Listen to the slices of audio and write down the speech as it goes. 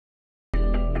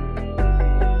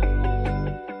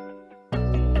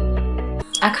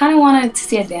I kind of wanted to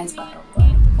see a dance battle. But...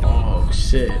 Oh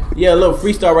shit. Yeah, a little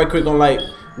freestyle right quick on like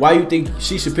why you think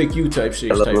she should pick you type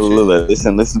shit.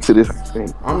 Listen to this.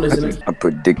 I'm listening. I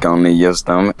put dick on your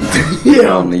stomach.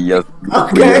 Yeah. On your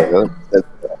Okay.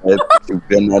 You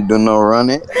better not do no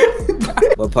running.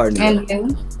 What partner? And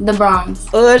you? The Bronx.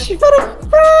 Oh, she for the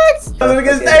Bronx. I'm gonna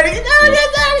get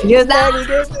 30. Get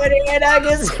 30, and I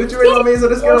guess. What you rate on me on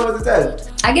the scale of 1 to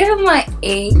 10? I give him like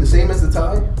 8. The same as the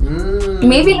tie?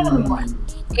 Maybe a little more.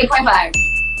 8.5.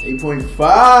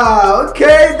 8.5.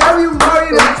 Okay, W Mario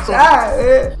in the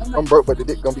chat. I'm broke, but the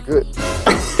dick gonna be good.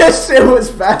 That shit was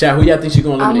fat. Chat, who y'all think she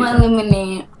gonna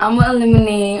eliminate? I'm gonna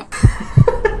eliminate.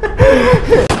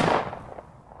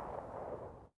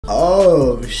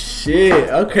 Oh shit.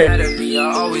 Okay.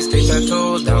 I always take that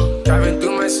toe down. Driving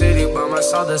through my city by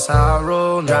myself, that's how I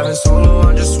roll. Driving solo,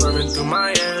 I'm just swerving through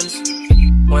my ends.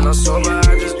 When I'm sober,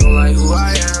 I just don't like who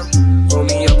I am. Pull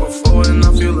me up before and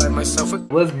I feel like myself.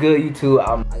 What's good, YouTube?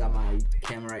 I got my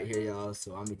camera right here, y'all,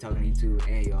 so I'll be talking to YouTube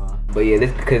and y'all. But yeah,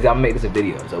 this because I'm making this a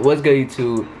video. So what's good,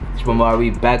 YouTube? It's Bamar.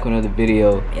 We back with another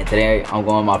video, and today I'm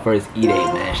going on my first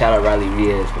edate, man. Shout out Riley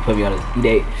Riaz for putting me on this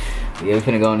edate. Yeah, we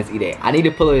finna go on this edate. I need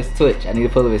to pull up his Twitch.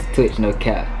 No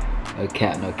cap. I need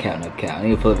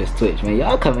to pull up his Twitch, man.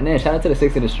 Y'all coming in. Shout out to the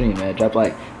 6 in the stream, man. Drop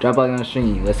like on the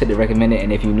stream. Let's hit the recommended,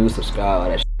 and if you new, subscribe, all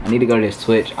that shit. I need to go to his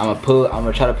Twitch. I'm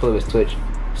gonna try to pull up his Twitch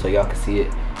so y'all can see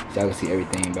it. So y'all can see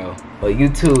everything, bro. But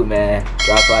YouTube, man.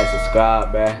 Drop like,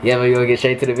 subscribe, bro. Yeah, we're gonna get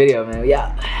straight to the video, man.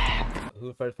 Yeah.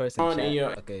 Who first person?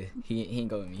 Okay, he ain't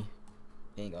go with me.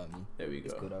 He ain't go with me. There we go.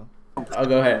 It's cool though. I'll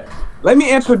go ahead. Let me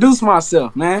introduce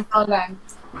myself, man. Okay.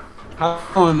 How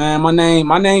you doing, man? My name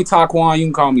Taquan. You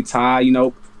can call me Ty. You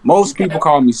know, most people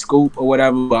call me Scoop or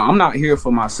whatever, but I'm not here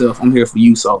for myself. I'm here for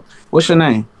you. So, what's your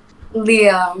name?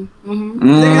 Leah.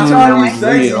 Leah.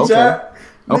 Okay.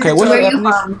 Okay. What's Where your you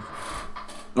from?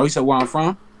 Oh, you said where I'm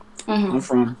from? I'm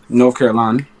from North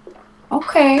Carolina.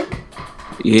 Okay.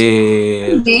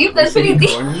 Yeah. Deep. That's pretty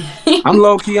deep. I'm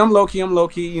low key.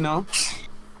 You know.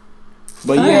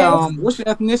 But yeah, what's your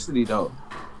ethnicity though?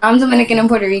 I'm Dominican and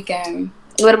Puerto Rican.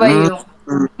 What about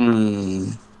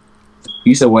you?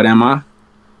 You said what am I?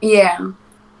 Yeah.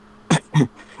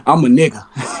 I'm a nigga.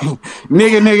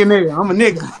 nigga. I'm a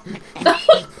nigga.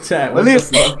 Chat, what the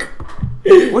fuck?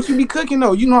 What you be cooking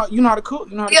though? You know how to cook?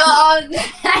 You know how to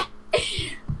cook?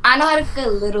 I know how to cook a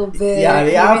little bit.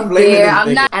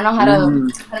 Yeah, I know how to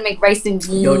make rice and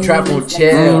beans. Yo, trap on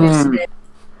chill.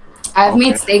 I've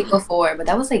made steak before, but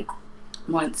that was like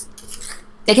once.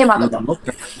 They came out with them.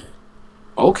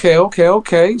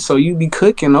 Okay. So you be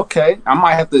cooking, okay. I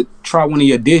might have to try one of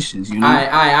your dishes, you know? Alright.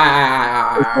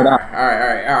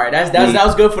 That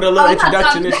was good for the little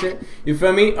introduction and shit. You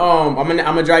feel me? I'm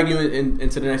gonna drag you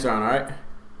into the next round, alright?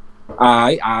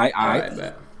 Alright,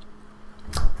 bet.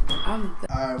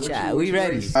 Chat, we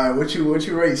ready. Alright, what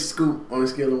you rate Scoop on a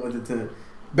scale of 1 to 10?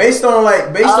 Based on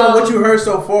what you heard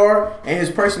so far and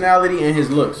his personality and his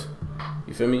looks.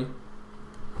 You feel me?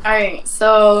 Alright,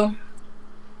 so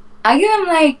I give him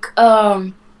like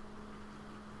a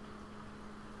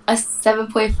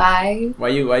 7.5. Why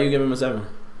you give him a 7?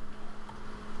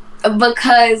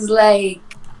 Because like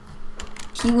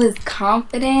he was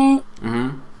confident.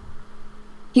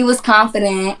 He was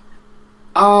confident.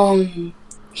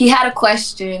 He had a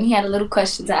question. He had a little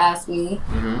question to ask me.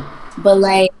 But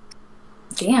like,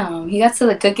 damn, he got to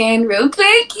the cooking real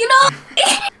quick, you know?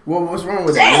 Well, what's wrong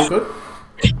with that? Real quick?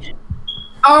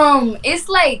 It's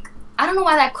like, I don't know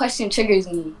why that question triggers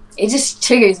me. It just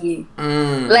triggers me.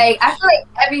 Like, I feel like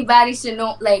everybody should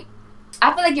know, like,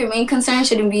 I feel like your main concern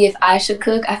shouldn't be if I should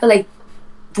cook. I feel like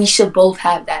we should both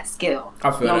have that skill.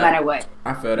 I feel no that. matter what.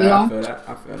 I feel that. You know?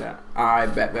 I feel that.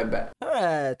 Alright, bet.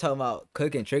 Alright, talking about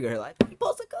cooking trigger her. Like, you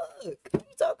supposed to cook? What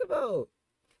you talking about?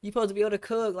 You supposed to be able to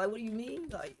cook? Like, what do you mean?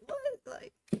 Like, what?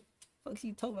 Like, fuck's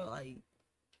you talking about? Like,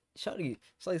 shawty,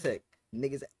 it's like I said,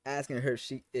 niggas asking her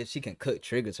if she can cook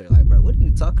triggers her. Like, bro, what are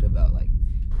you talking about? Like,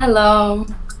 hello.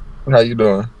 How you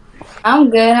doing? I'm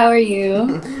good. How are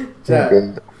you?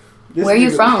 Good. Where are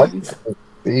you from?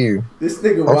 You. This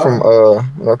nigga I'm from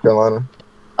North Carolina.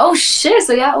 Oh shit!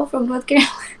 So y'all all from North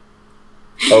Carolina?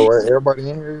 Oh, wait, everybody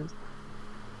in here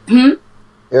is?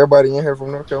 Everybody in here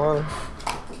from North Carolina?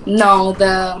 No,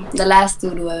 the last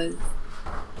dude was.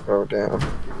 Oh damn.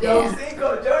 Yeah.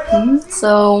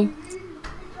 So,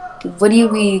 what do you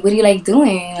like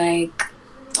doing? Like,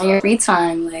 on your free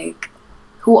time? Like,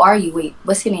 who are you? Wait,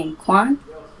 what's your name? Quan?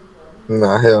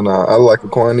 Nah, hell nah. I like a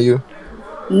Quan to you.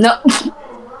 No.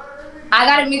 I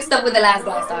got it mixed up with the last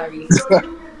guy. Sorry.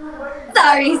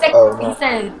 Sorry. He said, he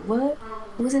said what?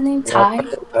 What was his name? Ty?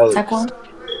 Taquan?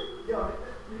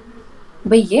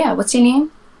 But yeah, what's your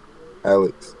name?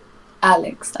 Alex.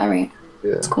 Alex. All right.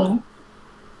 Yeah. That's cool.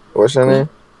 What's your name?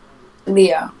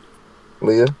 Leah.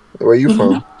 Leah. Where you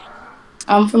from?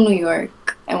 I'm from New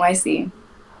York, NYC.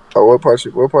 Oh, what part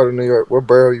of New York? What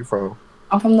borough you from?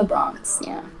 I'm from the Bronx.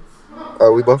 Yeah.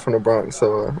 Oh, we both from the Bronx,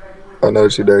 so I know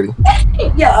that you dirty.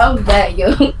 Yo, I'm bad,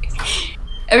 yo.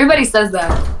 Everybody says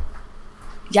that.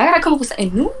 Y'all gotta come up with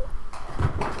something new.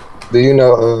 Do you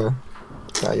know?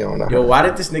 Nah, you don't know. Yo, why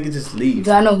did this nigga just leave?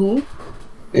 Do I know who?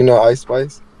 You know Ice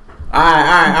Spice?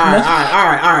 Alright.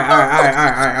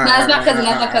 No, it's my cousin.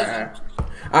 That's my cousin.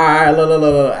 Alright,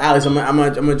 look. Alex, I'm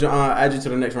gonna add you to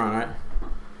the next round, alright?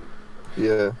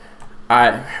 Yeah.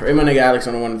 Alright, rate my nigga Alex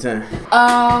on a 1 to 10.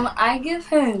 I give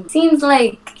him. He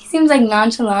seems like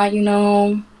nonchalant, you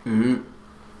know.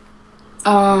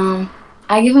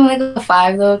 I give him like a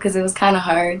 5 though, because it was kind of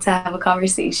hard to have a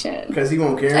conversation. Because he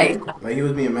won't care. Like he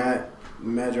was being mad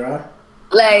dry.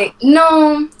 Like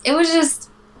no, it was just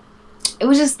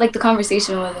like the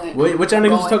conversation wasn't. What y'all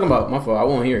niggas was talking about? My fault, I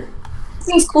won't hear.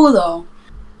 Seems cool though.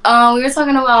 We were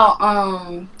talking about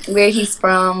where he's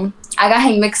from. I got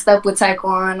him mixed up with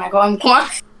Taekwon. I call him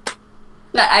Kwon.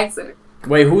 That accident.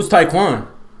 Wait, who's Taekwon?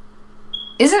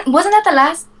 Wasn't that the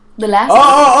last?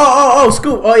 Oh,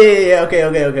 Scoop. Oh yeah. Okay.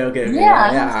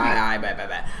 Yeah.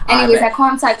 Bet. Anyways, I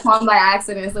called him Taekwon by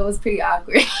accident, so it was pretty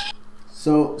awkward.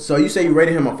 So you say you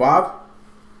rated him a 5?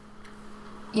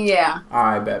 Yeah.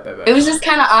 Alright, bet. It was just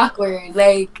kind of awkward.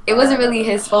 Like it wasn't really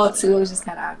his fault too. It was just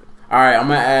kind of awkward. Alright, I'm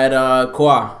gonna add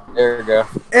Kwa. There we go.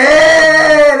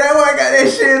 Hey, that boy got that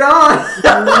shit on.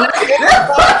 That boy got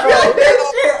that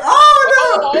shit on.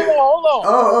 Hold on.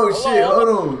 Oh shit, hold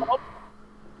on.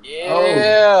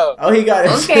 Yeah. Oh, he got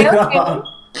that shit on.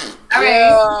 Alright.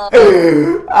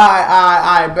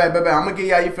 Alright, bet. I'm gonna give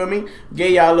y'all, you feel me?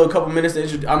 Give y'all a little couple minutes to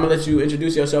I'm gonna let you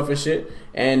introduce yourself and shit.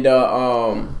 And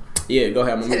yeah, go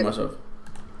ahead. I'm gonna mute myself.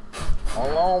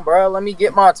 Hold on, bro. Let me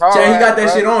get my talk. Chat, he got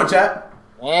that shit on, chat.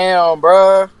 Damn,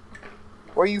 bro.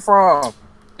 Where you from?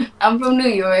 I'm from New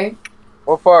York.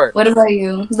 What part? What about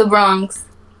you? The Bronx.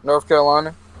 North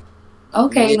Carolina.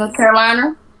 Okay, North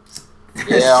Carolina.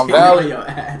 Yeah, I'm Valley.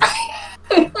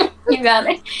 You got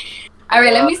it. All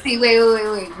right, let me see. Wait.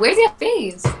 Where's your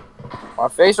face? My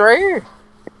face right here.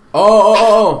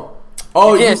 Oh.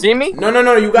 You can't see me?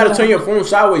 No. You gotta turn your phone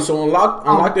sideways. So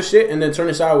unlock the shit and then turn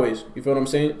it sideways. You feel what I'm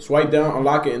saying? Swipe down,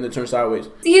 unlock it, and then turn sideways.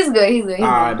 He's good.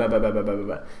 Alright,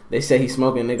 bet. They say he's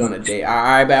smoking nigga on a date.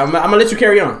 Alright, bet. I'm gonna let you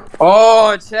carry on.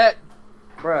 Oh, chat.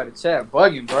 Bro, the chat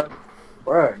bugging, bro.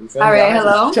 Bro, you feel me? Alright,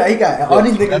 hello. Chat, he got all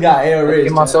these niggas got ARS.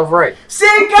 Get myself right.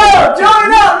 Cinco!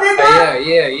 Join up,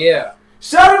 nigga! Yeah.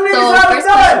 Show them niggas So, how first it's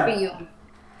question done! for you.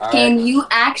 All Can right. you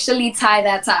actually tie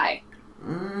that tie?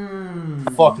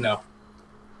 Fuck no.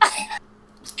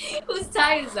 Whose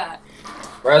tie is that?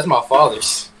 Bro, that's my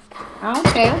father's.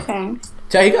 Okay.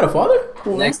 Chat, he got a father?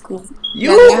 Cool, that's cool.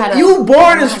 You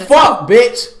bored as fuck,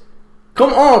 bitch.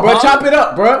 Come on, bro. Chop it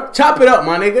up, bro. Chop it up,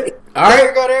 my nigga. Alright? There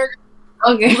you go.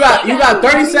 Okay. You got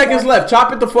 30 seconds left.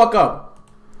 Chop it the fuck up.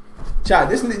 Chat,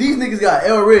 these niggas got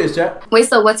L Riz, chat. Wait,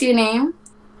 so what's your name?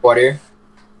 What here?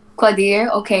 Quadir.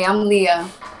 Okay, I'm Leah.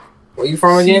 Where you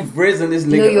from again? Rizzing this nigga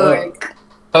New York.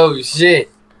 Oh, shit.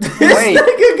 This Wait.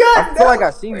 nigga got I feel like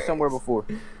I've seen you somewhere before.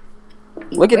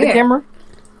 Look at the Where? camera.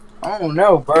 I don't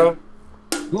know, bro.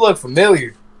 You look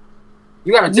familiar.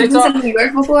 You got a You've been TikTok? to New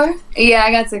York before? Yeah,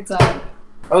 I got TikTok.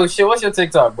 Oh, shit. What's your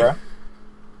TikTok, bro?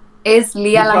 It's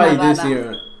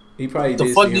Leahlaloca. He probably The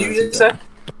did fuck see do her you on just say?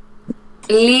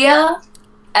 Leah,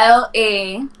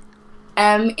 L-A-M-A.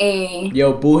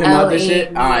 Yo, boo him out this shit.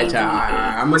 Alright, chat.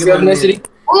 I'm What's gonna your give him ethnicity?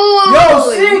 Ooh, Yo,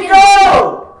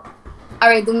 Cinco!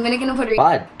 Alright, Dominican and Puerto If Rico.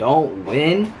 I don't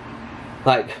win,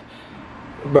 like,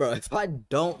 bro, if I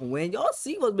don't win, y'all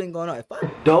see what's been going on. If I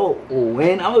don't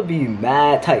win, I'm gonna be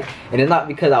mad tight. And it's not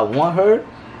because I want her.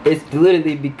 It's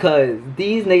literally because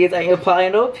these niggas ain't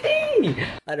applying no P.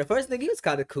 Like, the first nigga, he was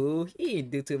kind of cool. He didn't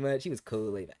do too much. He was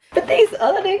cool like that. But these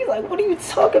other niggas, like, what are you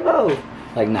talking about?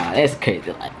 Like, nah, that's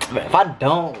crazy. Like, bro, if I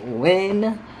don't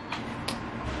win,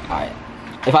 alright.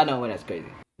 If I don't win, that's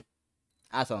crazy.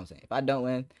 That's what I'm saying. If I don't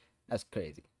win, that's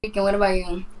crazy. What about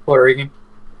you? Puerto Rican.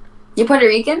 You Puerto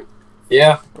Rican?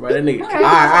 Yeah. Right, that nigga.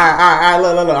 Alright,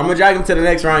 look. I'm gonna drag him to the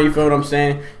next round, you feel what I'm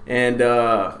saying? And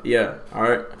yeah.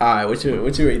 Alright, what you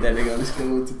rate that nigga on the scale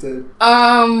of 1 to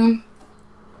 10?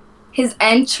 His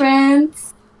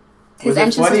entrance. Was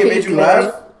it funny? It made you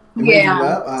laugh? Yeah.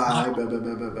 Alright,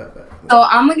 bet. So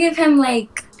I'm gonna give him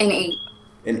like an 8.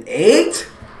 An 8?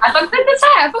 I fuck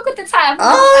with the tie.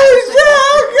 Oh shit,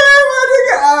 okay, my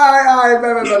nigga. Alright,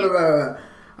 bet.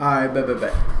 Alright,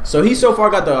 bet. So he so far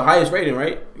got the highest rating,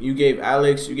 right? You gave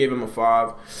Alex, you gave him a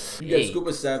 5. You gave Scoop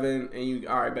a 7, and you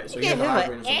alright, bet. So you got the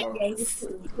highest rating so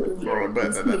far.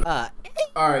 Bet.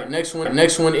 Alright, next one.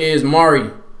 Next one is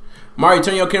Mari. Mari,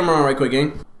 turn your camera on right quick,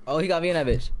 gang. Oh, he got me in that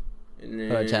bitch. And then,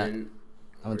 hold on, chat. I'm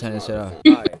gonna turn this shit off.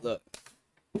 Alright, look.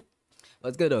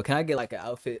 What's good though? Can I get like an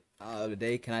outfit of the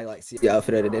day? Can I like see the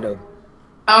outfit of the day though?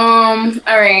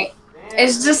 Alright.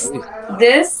 It's just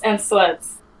this and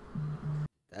sweats.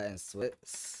 That and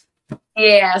sweats.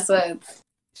 Yeah, sweats.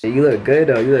 Shit, you look good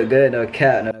though. You look good. No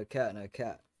cap. No cap. No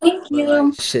cap. Thank you.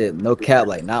 Like, shit, no cap.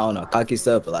 Like not on no cocky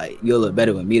stuff, but like you'll look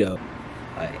better with me though.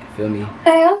 Like, feel me?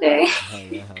 Okay. Hell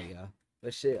yeah.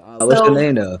 But shit, what's your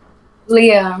name though?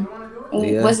 Leah.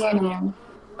 What's your name?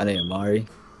 My name is Mari.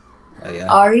 Oh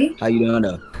yeah. Ari? How you doing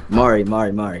though? Mari.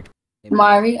 Mari?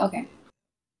 Okay.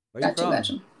 Where you from?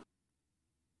 Gotcha.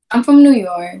 I'm from New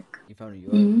York. You from New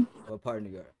York? Mm-hmm. What part of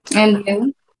New York? And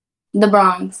you? The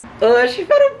Bronx. Oh, she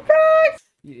from the Bronx.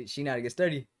 She know how to get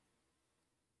sturdy.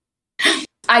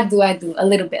 I do. A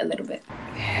little bit.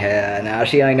 Yeah, now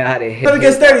she ain't know how to hit. Tell her to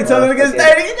get sturdy. Tell her to get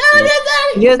sturdy.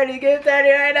 Get sturdy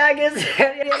right now. Get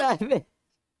sturdy.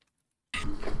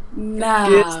 Nah.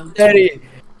 Get sturdy.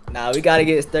 Nah, we gotta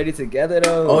get sturdy together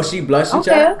though. Oh, she blushing.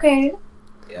 Okay.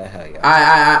 Yeah, hell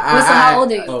yeah. Listen, how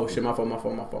old are you? Oh shit, my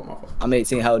fault. I'm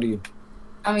 18. How old are you?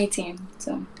 I'm 18.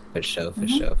 So. For sure.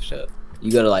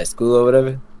 You go to like school or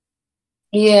whatever?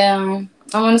 Yeah, I'm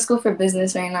going to school for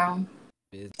business right now.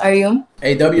 Business. Are you?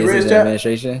 AW Riz chat?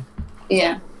 Administration?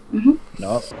 Yeah.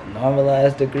 No,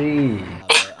 normalized degree.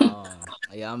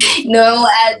 Yeah, no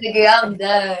degree. I'm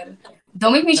done.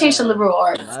 Don't make me change to liberal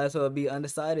arts. Might as well be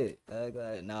undecided.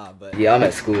 Nah, but yeah, I'm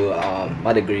at school.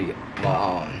 My degree,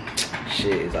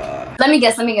 shit is Let me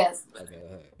guess. Okay.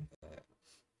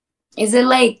 Is it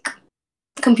like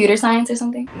computer science or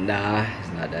something? Nah,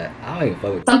 it's not that. I don't even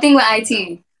fuck with something with IT.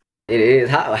 It is.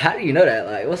 How do you know that?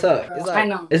 Like, what's up? It's like, I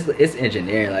know. It's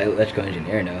engineering, like electrical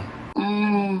engineering though.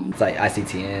 It's like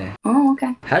ICTN. Oh,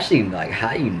 okay. How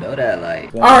you know that?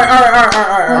 Like, all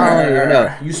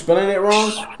right. You spelling it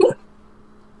wrong?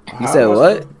 You said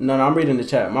what? No, I'm reading the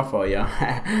chat. My fault, y'all. All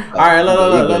right,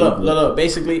 look.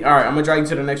 Basically, all right, I'm gonna drag you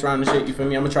to the next round of shit. You feel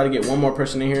me? I'm gonna try to get one more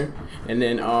person in here, and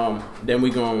then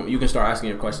you can start asking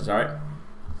your questions. All right.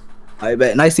 All right,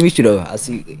 bet. Nice to meet you though. I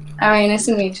see you. All right, nice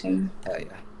to meet you. Hell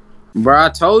yeah. Bro, I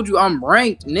told you I'm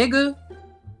ranked, nigga.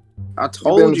 I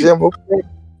told you.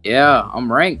 Yeah,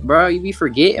 I'm ranked, bro. You be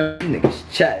forgetting. Niggas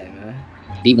chatting, man.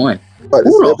 D1. Who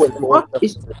the fuck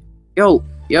is... Yo,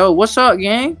 what's up,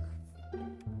 gang?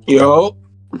 Yo,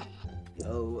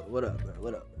 what up, bro?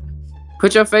 What up?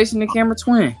 Put your face in the camera,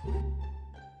 twin.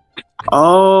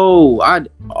 Oh,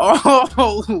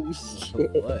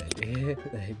 shit. What?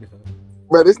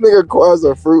 Bro, this nigga Quaz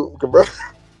a fruit, bro.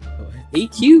 He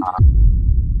cute.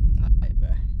 Alright, bro.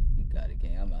 You got it,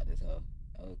 gang. I'm out this hoe.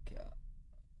 Okay.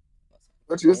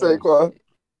 What you say, Quaz?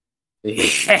 You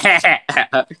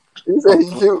said he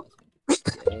cute.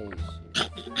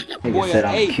 Nigga said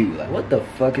I'm cute. Like, what the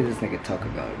fuck is this nigga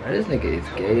talking about, bro? This nigga is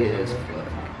gay as fuck.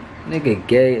 Nigga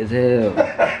gay as hell.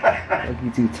 What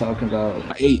you two talking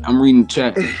about? 8. I'm reading the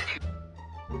chat.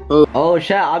 Oh,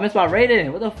 chat. I missed my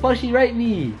rating. What the fuck she rate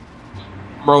me?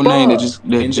 Bro, name that just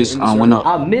went up.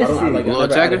 I missed it. Lil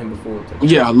Tucker?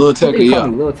 Yeah, Lil Tucker, yeah.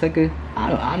 Lil Tucker?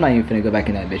 I'm not even finna go back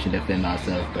in that bitch and defend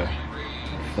myself, bro.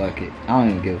 Fuck it. I don't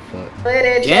even give a fuck.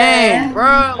 Dang,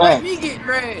 bro. Let me get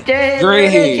dread.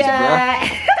 Dreadheads, bro.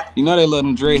 You know they love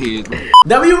them dreadheads, bro.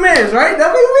 W Miz, right?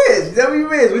 W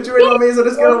Miz. What you rate my Miz on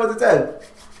the scale of 1 to 10?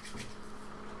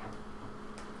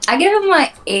 I give him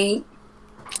like 8.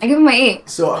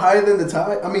 So higher than the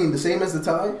tie? I mean, the same as the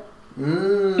tie?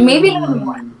 Maybe a little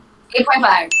more.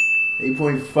 8.5.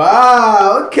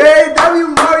 8.5. Okay, W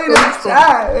Mari in the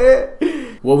chat.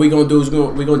 What we gonna do is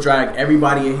we gonna drag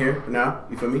everybody in here now.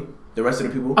 You feel me? The rest of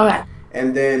the people. Okay.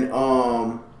 And then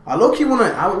I low key wanna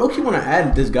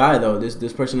add this guy though,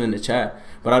 this person in the chat,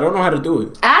 but I don't know how to do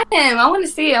it. Add him. I wanna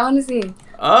see.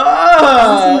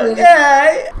 Oh,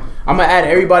 okay. I'm gonna add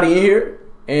everybody in here,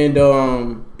 and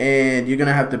you're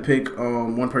gonna have to pick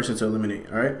one person to eliminate.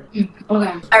 All right. Okay.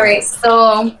 All right.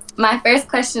 So my first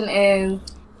question is,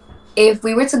 if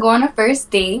we were to go on a first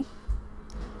date,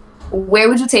 where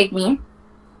would you take me?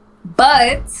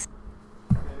 But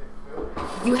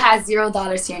you had $0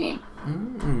 to your name.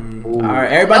 All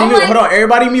right, everybody mute. Hold on,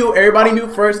 everybody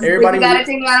mute first. Everybody you gotta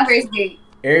take me on a first date.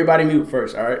 Everybody mute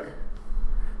first. All right.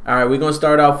 We're gonna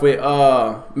start off with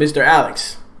Mr.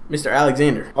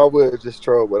 Alexander. I would just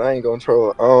troll, but I ain't gonna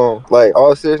troll. Like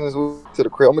all seriousness to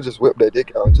the crib, I'm gonna just whip that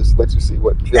dick out and just let you see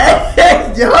what.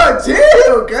 Hey, yo,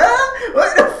 chill, girl.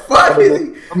 What the fuck is he?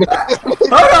 Hold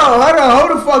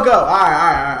the fuck up. All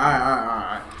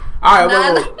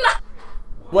right.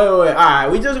 Wait. All right,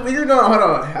 we just gonna hold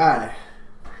on.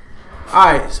 All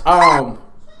right.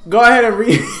 Go ahead and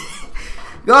read.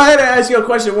 Go ahead and ask your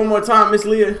question one more time, Miss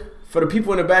Leah, for the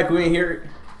people in the back who didn't hear it.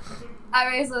 All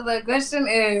right. So the question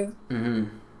is,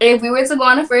 if we were to go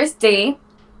on a first date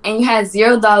and you had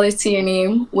 $0 to your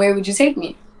name, where would you take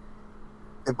me?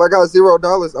 If I got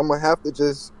 $0, I'm gonna have to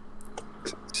just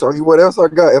show you what else I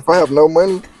got. If I have no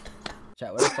money,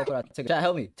 Chat, what the fuck would I take? Chat,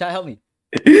 help me.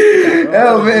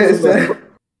 Hell man,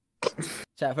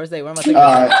 Chat, first date, where am I taking?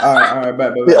 All right,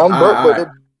 bet. yeah, I'm broke,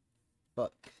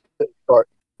 Fuck. but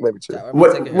maybe chill. Chat,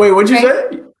 wait, what'd you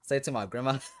say? Say it to my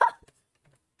grandma.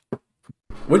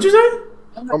 What'd you say?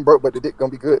 I'm broke, but the dick gonna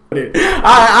be good. All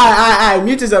right.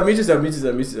 Mute yourself.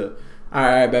 All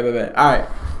right, bet. All right,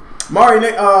 Mari,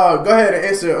 go ahead and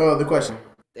answer the question.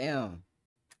 Damn.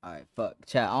 All right, fuck.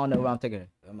 Chat, I don't know where I'm taking her.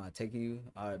 Am I taking you?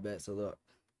 All right, bet. So look,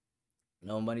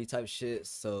 no money type shit.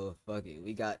 So fuck it.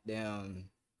 We got damn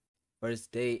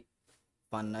first date.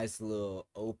 Find a nice little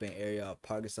open area,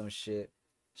 park or some shit.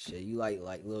 Shit, you like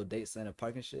little date center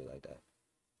parking shit like that?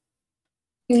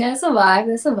 Yeah, it's a vibe.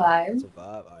 It's a vibe.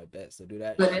 All right, bet. So do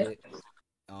that shit.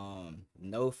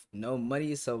 No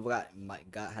money. So had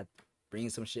to bring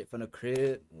some shit from the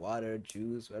crib, water,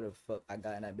 juice, whatever the fuck I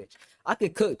got in that bitch. I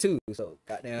could cook too. So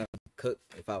goddamn cook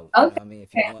if I. You know what I mean,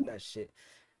 if you want that shit.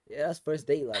 Yeah, that's first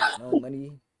date. Like no money.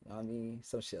 You know what I mean,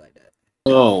 some shit like that.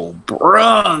 Oh,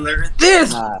 brother,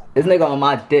 this nigga on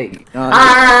my dick.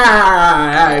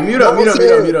 Alright, mute up.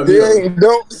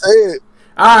 Don't say it.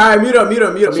 Alright, mute up.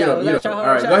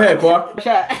 Alright, go ahead, Clark.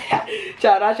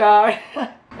 Shout out. I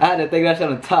had to think that shit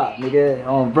on top, nigga.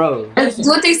 Bro. Do a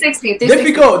 360.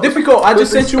 Difficult. I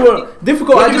just sent you a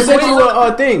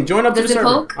thing. Join up to the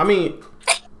server. I mean,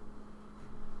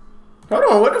 hold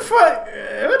on. What the fuck?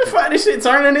 This shit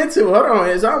turning into? Hold on.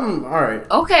 All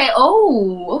right. Okay.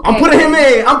 Oh. Okay.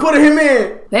 I'm putting him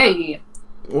in. Hey.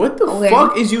 What the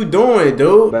fuck is you doing,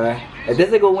 dude? Bruh. If this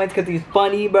nigga wins because he's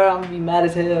funny, bro, I'm gonna be mad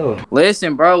as hell.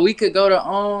 Listen, bro, we could go to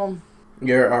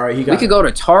Yeah, all right. We could go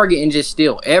to Target and just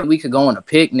steal. We could go on a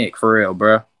picnic for real,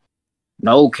 bro.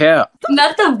 No cap.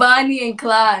 Not the Bonnie and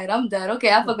Clyde. I'm done.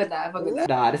 Okay, I fuck with that.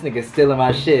 Nah, this nigga's stealing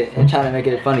my shit and trying to make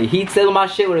it funny. He stealing my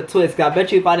shit with a twist. I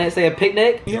bet you if I didn't say a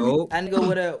picnic, I'd go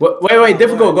with a. Wait,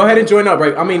 difficult. Go ahead and join up,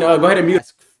 right? I mean, go ahead and mute.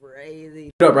 That's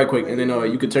crazy. Up right quick, and then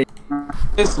you can turn.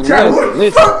 Listen. What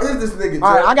the fuck is this nigga?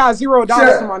 All right, I got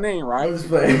 $0 to my name, right? I'm just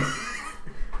playing.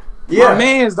 Yeah. My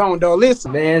mans don't though.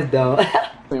 Listen. Mans don't.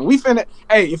 We finna.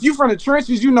 Hey, if you from the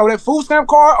trenches, you know that food stamp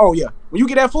card. Oh yeah. When you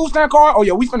get that food stamp card, oh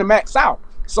yeah, we finna max out.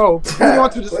 So you go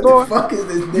to the store. The fuck is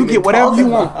this nigga you get whatever you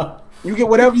want. You get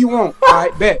whatever you want. All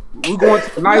right, bet. We going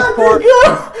to a nice park.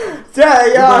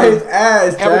 Y'all his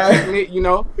ass. Have a picnic,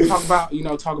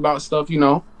 talk about stuff,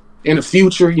 in the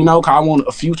future, cause I want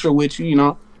a future with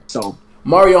you, So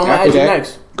Mario, I'm gonna add you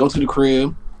next. Go to the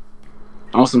crib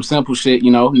on some simple shit,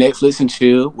 Netflix and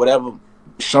chill, whatever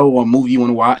show or movie you want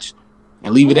to watch,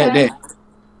 and leave it at that.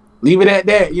 Leave it at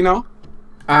that,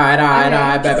 All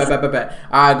right, bet.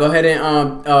 All right, go ahead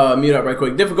and mute up right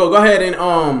quick. Difficult. Go ahead and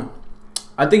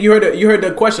I think you heard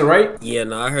the question, right? Yeah,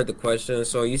 no, I heard the question.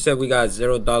 So you said we got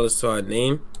 $0 to our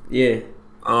name. Yeah.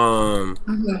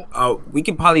 We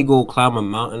could probably go climb a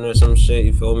mountain or some shit.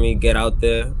 You feel me? Get out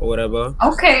there or whatever.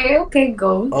 Okay,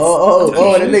 go.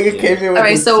 Oh, the nigga came in with all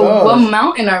right, so what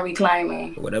mountain are we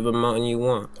climbing? Whatever mountain you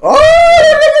want. Oh,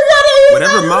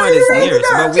 whatever mountain is nearest.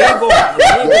 But we ain't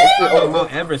go to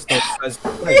Mount Everest though. That's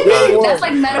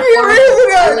like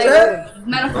metaphorical.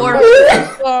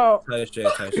 Metaphorical. Tight shit.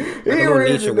 Like a little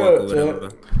nature walk or whatever.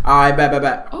 Alright,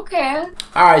 bet. Okay.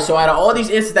 Alright, so out of all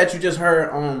these answers that you just heard,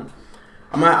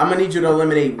 I'm gonna need you to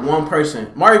eliminate one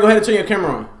person. Mario, go ahead and turn your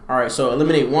camera on. Alright, so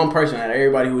eliminate one person out of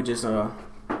everybody who just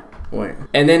went.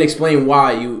 And then explain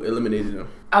why you eliminated them.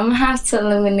 I'm gonna have to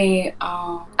eliminate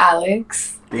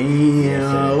Alex.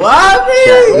 Damn.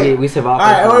 What? We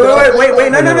survived. Alright,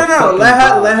 wait. No.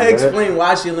 Let her explain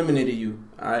why she eliminated you.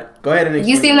 Alright. Go ahead and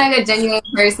explain. You seem like a genuine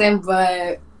person,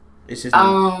 but it's just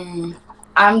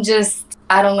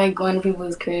I don't like going to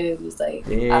people's cribs. Like,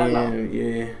 damn, I don't know.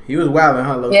 Yeah. He was wilding,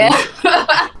 huh, Loki? Yeah.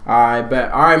 Alright,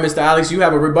 bet. Alright, Mr. Alex, you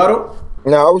have a rebuttal?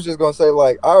 No, I was just gonna say,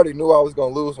 like, I already knew I was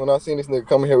gonna lose when I seen this nigga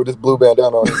coming here with this blue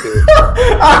bandana on his head.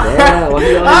 Damn,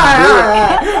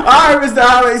 Alright, Mr.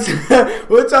 Alex.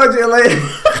 We'll talk to you later.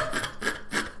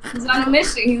 He's on a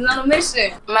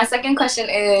mission. My second question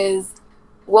is,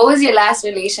 what was your last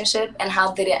relationship and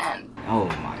how did it end? Oh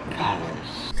my gosh.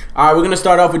 Alright, we're gonna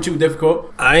start off with you,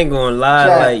 Difficult. I ain't gonna lie,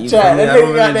 like, you feel me? I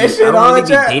don't really be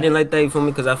dating like that, you feel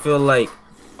me? Because I feel like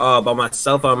by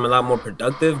myself, I'm a lot more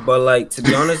productive. But like, to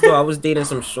be honest though, I was dating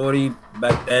some shorty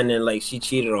back then, and like she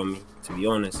cheated on me. To be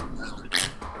honest,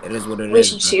 it is what it is. Wait,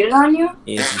 she cheated on you?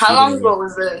 Yeah. How long ago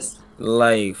was this?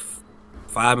 Like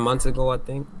 5 months ago, I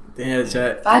think. Damn,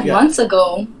 chat. 5 months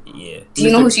ago. Yeah. Do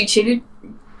you know who she cheated?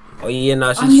 Oh yeah,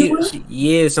 nah,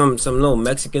 she some little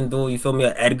Mexican dude. You feel me,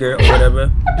 Edgar or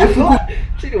whatever.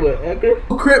 Cheated with Edgar?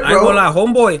 Crip, bro. I ain't gonna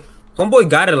lie, homeboy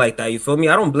got it like that. You feel me?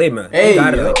 I don't blame her. Hey, he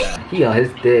got it like that. He on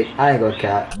his dick. I ain't gonna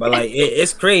cap. But like,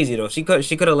 it's crazy though. She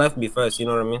could have left me first. You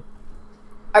know what I mean?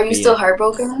 Are you still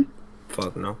heartbroken?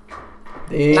 Fuck no.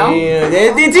 Damn,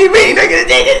 DTV, nigga.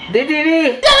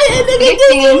 DTV.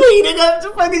 Nigga. What the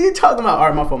fuck are you talking about?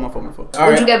 Alright, my phone. All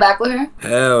Would you get back with her?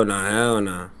 Hell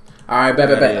nah. Alright,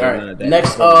 bet. Alright.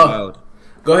 Next, go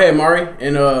ahead, Mari,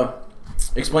 and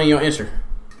explain your answer.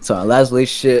 So my last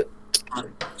relationship,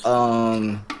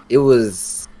 it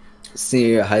was senior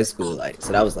year of high school, like,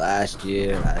 so that was last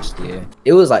year.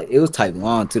 It was type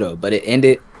long too though, but it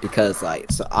ended because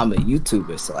like, so I'm a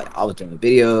YouTuber, so like I was doing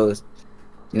videos.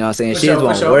 You know what I'm saying? She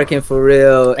wasn't working for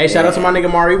real. Hey, shout out to my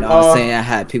nigga Mari. You know what I'm saying? I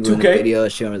had people 2K. in the video.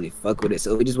 She don't really fuck with it.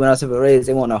 So we just went out separate ways.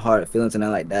 They want no hard feelings and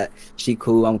nothing like that. She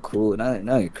cool. I'm cool.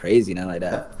 Nothing crazy. Nothing like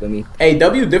that. Feel me? Hey,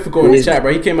 W difficult in the chat,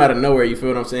 bro. He came out of nowhere. You feel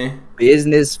what I'm saying?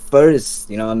 Business first.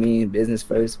 You know what I mean? Business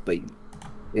first. But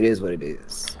it is what it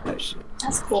is. That shit.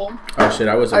 That's cool. Oh, shit.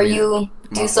 I was. Do you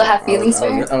still have feelings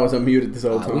for her? I was unmuted this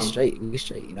whole time. We straight. You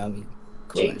know what I mean?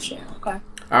 Cool. Okay.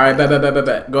 All right,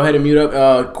 bet. Go ahead and mute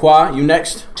up. Qua, you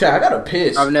next. Chat, I got a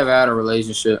piss. I've never had a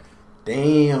relationship.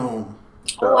 Damn.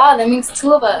 Oh, wow, that means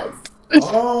 2 of us.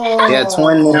 Oh. Yeah,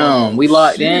 twin. We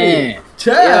locked in.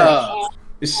 Chat. Yeah.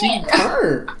 She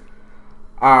turned.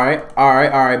 All right.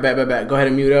 Bet. Go ahead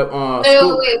and mute up.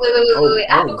 Wait. I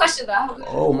have a question though.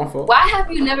 Oh, my fault. Why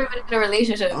have you never been in a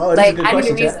relationship? Oh, that's a good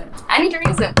question, I need a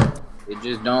reason. It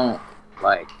just don't,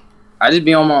 like, I just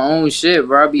be on my own shit,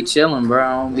 bro. I be chilling, bro.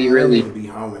 I don't be really be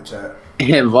home in chat.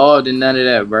 involved in none of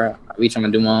that, bro. I be trying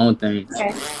to do my own thing.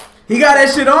 Okay. He got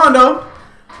that shit on though.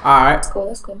 All right. That's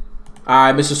cool.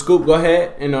 All right, Mr. Scoop, go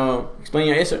ahead and explain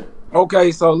your answer.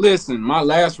 Okay, so listen, my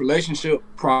last relationship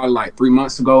probably like 3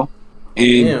 months ago,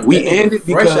 and we ended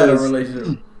because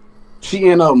she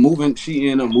ended up moving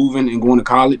and going to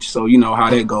college. So you know how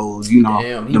that goes. You know,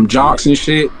 them jocks and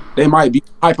shit. They might be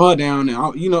hype her down,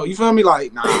 and you know, you feel me?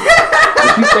 Like, nah.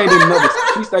 She stayed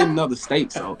in another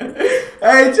state. So, hey,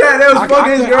 Chad, that was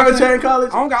fucking his girl Chad in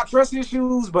college. I don't got trust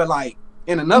issues, but like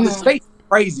in another state,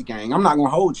 crazy gang. I'm not gonna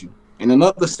hold you. In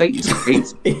another state, it's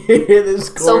crazy.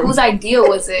 So whose idea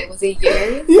was it? Was it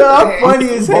yours? Y'all funny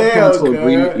as hell,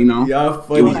 agreement, you know. Y'all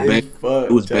funny as fuck.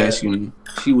 It was best, you know.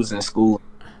 She was in school,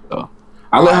 so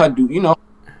I let her do, you know,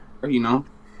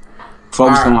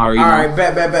 focus on her. All right,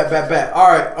 bet.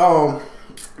 All right,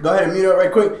 go ahead and mute up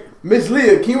right quick. Miss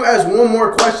Leah, can you ask one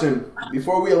more question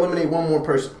before we eliminate one more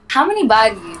person? How many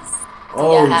bodies?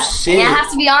 Oh shit! And I have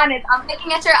to be honest. I'm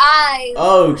looking at your eyes.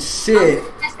 Oh shit! I'm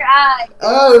looking at your eyes.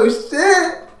 Oh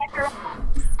shit!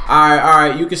 All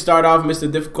right. You can start off,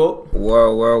 Mr. Difficult.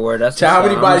 Word. That's Chad, how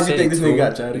many bodies you think this nigga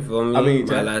got, Chad? You feel me? I mean,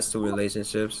 my last 2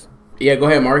 relationships. Yeah, go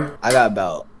ahead, Mari. I got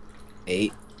about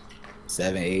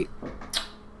 7, 8.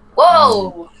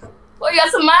 Whoa! Well, you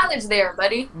got some mileage there,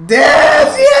 buddy.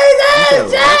 Damn, she ain't that,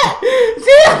 Chad.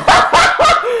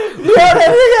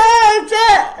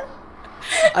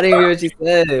 I didn't hear what you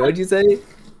said. What'd you say?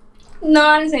 No,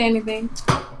 I didn't say anything.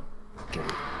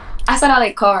 I said I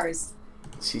like cars.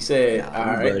 She said, all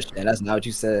right. And that's not what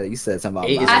you said. You said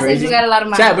something about I said you got a lot of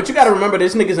mileage. Chad, but you got to remember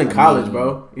this nigga's in college,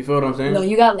 bro. You feel what I'm saying? No,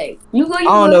 you got like I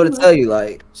don't know what to tell you.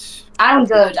 Like, I don't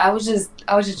judge. I was just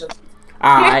joking.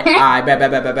 All right, bet.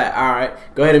 All right,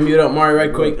 go ahead and mute up Mari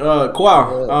right quick.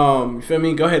 Qua, you feel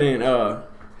me? Go ahead and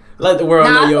let the world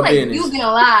know your business. You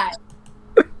gonna lie.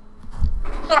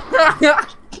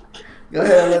 Go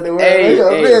ahead and let the world know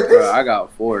your business. Bro, I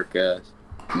got 4, cuz.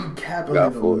 He capping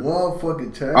like a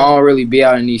motherfucking child. I don't really be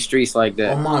out in these streets like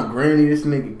that. Oh my granny, this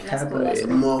nigga capping like a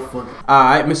motherfucker. All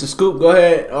right, Mr. Scoop, go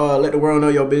ahead. Let the world know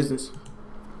your business.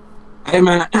 Hey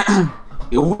man,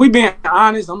 if we being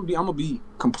honest, I'm gonna be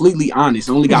completely honest.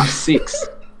 I only got 6,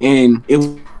 and it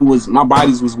was my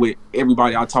bodies was with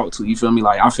everybody I talked to. You feel me?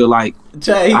 Like I feel like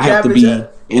I have to be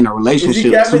in a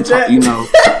relationship to you know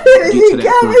get to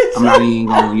that point. I'm not even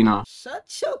gonna, you know. Shut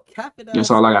your capping. That's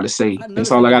all I gotta say.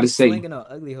 That's all I gotta say. Is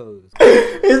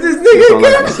this nigga? That's all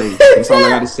I gotta say. That's all I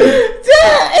gotta say.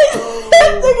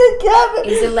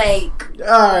 Is it like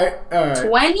all right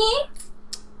 20?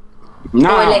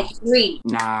 Nah. Or like 3?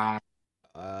 Nah.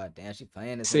 Damn, she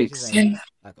playing this. 6.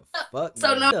 Like a fuck.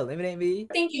 So no. Eliminate me.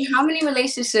 Thinking, how many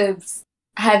relationships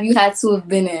have you had to have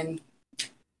been in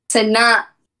to not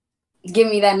give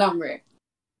me that number.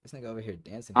 This nigga over here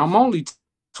dancing. I'm only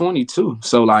 22,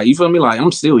 so like you feel me? Like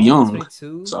I'm still young.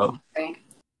 22? So. Right.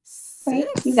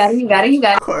 You got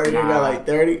it. Corey, you got like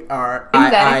 30. All right. All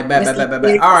right.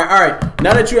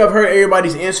 Now that you have heard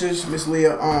everybody's answers, Miss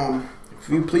Leah, if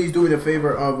you please do me the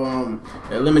favor of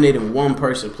eliminating one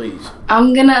person, please.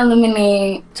 I'm gonna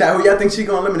eliminate. Chat, who y'all think she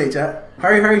gonna eliminate, chat?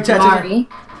 Hurry, chat.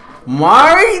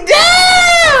 Mari.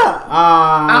 Damn!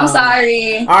 I'm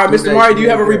sorry. All right, Mr. Mari, do you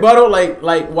have a rebuttal?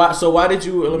 Like, why? So why did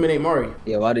you eliminate Mari?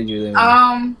 Yeah, why did you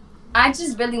eliminate? I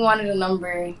just really wanted a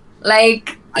number.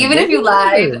 Like, even if you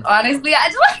lied, honestly, I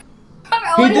just like.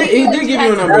 He did give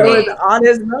you a number. That was an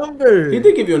honest number. He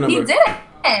did give you a number. He didn't.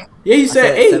 Yeah, he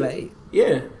said 8.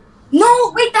 Yeah.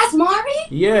 No, wait, that's Mari?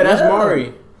 Yeah, that's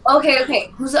Mari.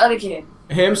 Okay. Who's the other kid?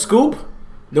 Him, Scoop?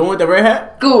 The one with the red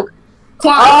hat? Scoop.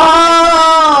 Quan.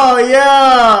 Oh,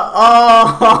 yeah.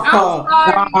 Oh.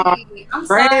 I'm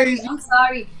sorry.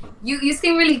 You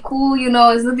seem really cool, you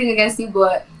know, it's nothing against you,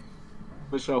 but.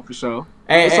 For sure.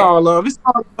 Hey, it's all love.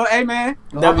 Hey, man.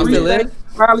 Probably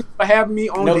for having me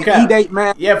on the edate,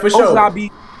 man. Yeah, for sure. Hopefully I'll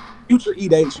be future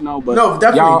edates, you know. But no,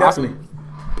 definitely.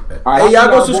 Right, hey, y'all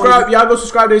go subscribe. Y'all go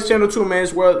subscribe to this channel too, man.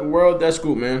 It's World That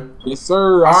Scoop, man. Yes,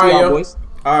 sir. I'll see y'all, boys.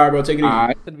 All right, bro. Take it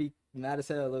easy.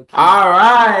 All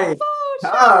right.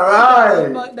 All right.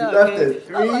 Left it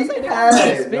 3.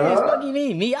 What do you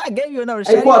mean? Me? I gave you another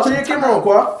shot. Hey, Qua, turn your camera on,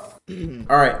 Qua.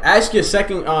 All right. Ask your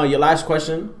your last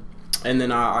question, and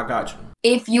then I got you.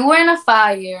 If you were in a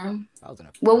fire,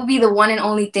 what would be the one and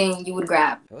only thing you would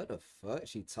grab? What the fuck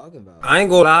she talking about? I ain't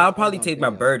gonna lie, I'll probably take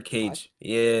my bird cage.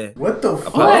 Yeah. What the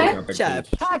fuck?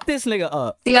 Pack this nigga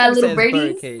up. You got a little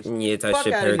birdie? Yeah, type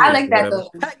shit. I like that though.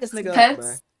 Pack this nigga up,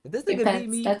 bro. If this nigga beat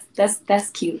me,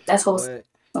 that's cute. That's wholesome.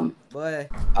 Boy, what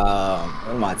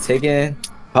am I taking?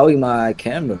 Probably my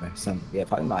camera.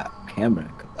 Probably my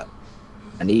camera.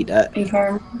 I need that.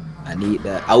 I need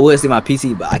that. I would say my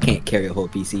PC, but I can't carry a whole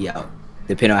PC out.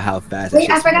 Depending on how fast. Wait,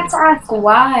 I forgot to ask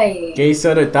why. Gay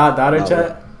said a daughter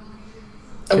chat.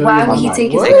 Why would he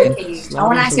take his bird cage? I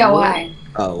want to ask y'all why.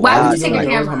 Why would you take your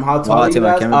camera? How tall are you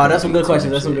guys? Oh, that's some good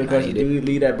questions. Do you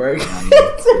leave that bird?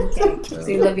 So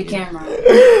you love your camera.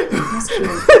 That's cute.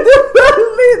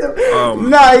 Nah,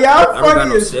 y'all I don't got funny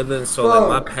no as siblings, so like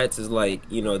my pets is like,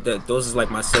 you know, those is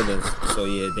like my siblings. So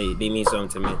yeah, they mean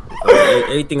something to me.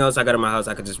 Everything else I got in my house,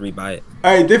 I could just rebuy it.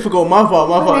 Hey, difficult. My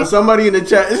fault. Somebody in the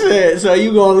chat said, "So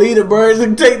you gonna leave the birds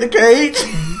and take the cage?"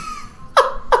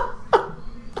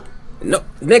 No,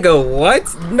 nigga,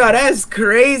 what? No, that's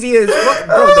crazy as fuck.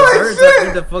 Bro, the birds are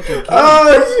in the fucking cage.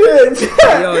 Oh, shit.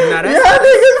 Yo, nah,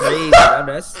 that's crazy, bro.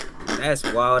 That's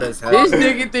wild as hell. This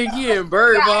nigga think he in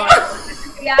bird box.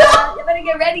 Yeah, you better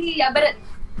get ready. Y'all better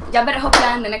hope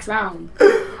y'all in the next round. All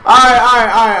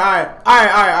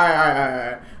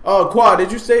right. Oh, Quad,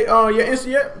 did you say your answer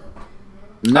yet?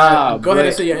 Nah, go ahead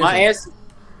and say your answer. My answer,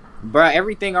 bruh,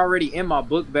 everything already in my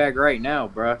book bag right now,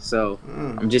 bruh. So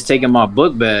I'm just taking my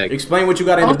book bag. Explain what you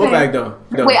got in the book bag, though.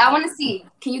 Wait, I want to see.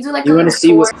 Can you do like you want to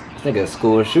see what? This nigga a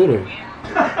school shooter.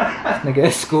 Nigga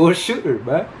a school shooter,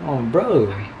 bro. Oh, bro.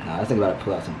 Nah, this nigga about to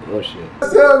pull out some bullshit.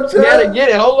 You gotta get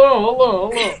it. Hold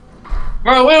on.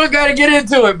 Bro, we don't gotta get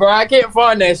into it, bro. I can't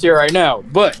find that shit right now.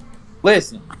 But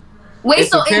listen. Wait,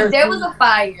 so if there was a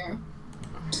fire,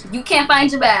 you can't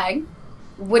find your bag.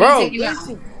 What do you take you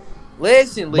out?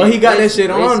 Listen. But he got that shit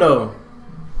on though.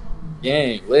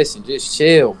 Gang, listen, just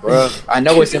chill, bro. I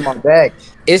know what's in my bag.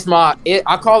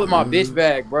 I call it my bitch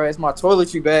bag, bro. It's my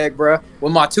toiletry bag, bro.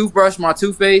 With my toothbrush, my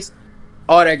toothpaste,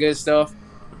 all that good stuff.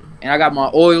 And I got my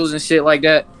oils and shit like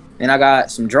that. And I got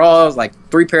some drawers, like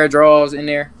 3 pair of drawers in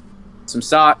there. Some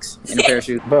socks and a pair of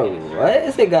shoes. Bro, what?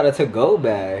 This nigga got a to-go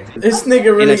bag. This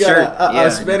nigga really got a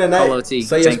spend a night.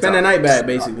 So you spend a night bag,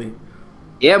 basically.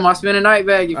 Yeah, my spend a night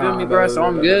bag. You feel me, bro? So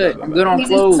I'm good. I'm good on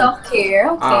clothes.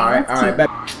 Self-care. Okay. All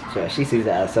right. So she sees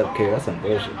that as self-care. That's some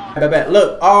bullshit.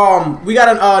 Look, we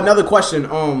got another question.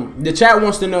 The chat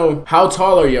wants to know how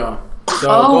tall are y'all. So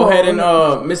go ahead and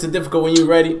Mr. Difficult, when you're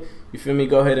ready. You feel me?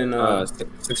 Go ahead and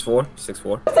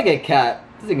 6'4". That's like a cat.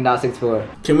 This nigga not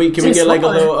 6'4". Can we get like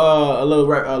a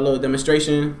little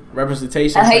demonstration,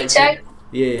 representation? A height check?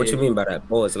 Yeah. What you mean by that?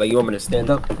 Boys, like you want me to stand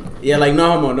up? Yeah, like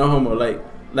no homo. Like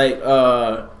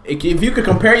if you could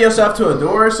compare yourself to a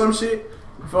door or some shit.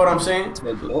 You feel what I'm saying?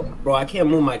 Bro, I can't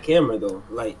move my camera though.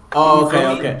 Like. Oh,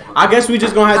 okay. I guess we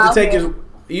just gonna have to take his.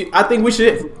 I think we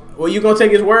should. Well, you gonna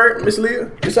take his word, Miss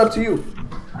Leah? It's up to you.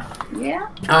 Yeah.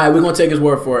 All right, we're gonna take his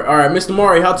word for it. All right, Mr.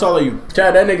 Maury, how tall are you?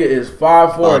 Chad, that nigga is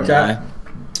 5'4". Chad.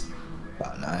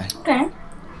 5'9". Okay.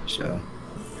 Sure.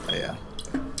 Oh yeah.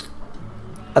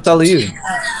 How tall are you?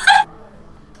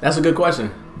 That's a good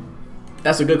question.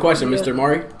 Mr.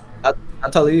 Maury. How How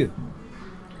tall are you?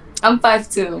 I'm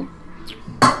 5'2".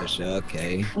 For sure,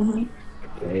 okay.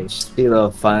 Okay, just be a little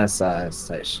fine size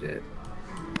type shit.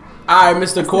 All right,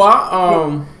 Mr. Kwa.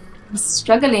 I'm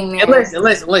struggling, man. Listen.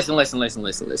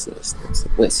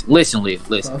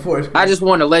 I just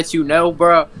want to let you know,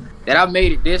 bro, that I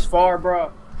made it this far,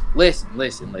 bro. Listen.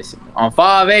 I'm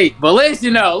 5'8", but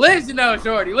listen though,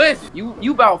 shorty, listen.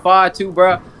 You about 5'2",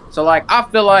 bro. So like, I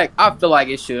feel like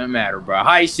it shouldn't matter, bro.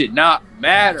 Height should not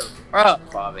matter, bro.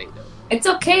 5'8" though. It's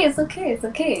okay.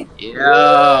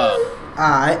 Yeah.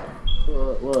 Alright.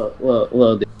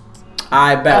 Well.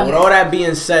 Alright, bet. With all that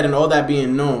being said and all that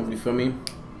being known, you feel me?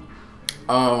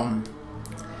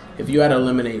 If you had to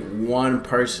eliminate one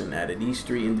person out of these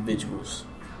 3 individuals,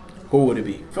 who would it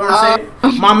be? Feel what I'm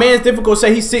saying? My man's difficult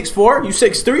say he's 6'4". You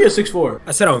 6'3" or 6'4"?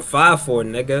 I said I'm 5'4",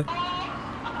 nigga.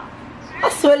 I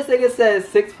swear this nigga said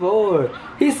 6'4".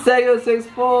 He said he was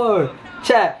 6'4".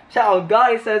 Chat, oh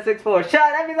God, he said 6'4".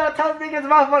 Chat, that means I'm the tallest nigga in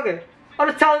this motherfucker. I'm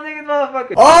the tallest nigga in this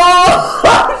motherfucker.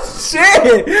 Oh,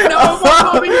 shit! No, I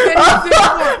thought he said 6'4".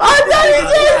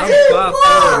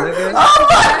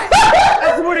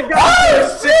 I swear to God,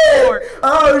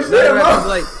 Oh shit! I was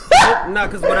like, nah,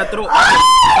 cause when I throw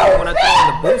in the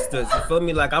boosters, you feel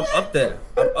me? Like I'm up there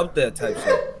type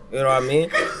shit. You know what I mean?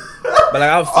 But like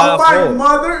I'm 5'4". Oh my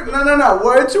mother! No.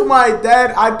 Word to my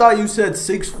dad. I thought you said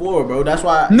 6'4", bro. That's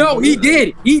why. No, he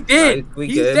did.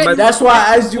 But that's why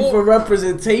I asked you for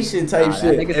representation type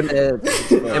shit.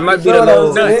 It might be the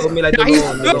little.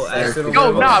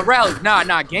 Rally.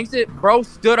 Nah, gangsta, bro,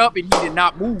 stood up and he did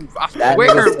not move. I swear.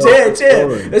 Chill.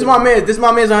 This my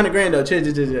man's 100 grand though. Chill.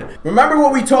 Remember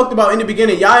what we talked about in the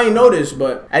beginning? Y'all ain't noticed,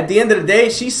 but at the end of the day,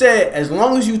 she said, as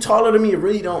long as you taller than me, it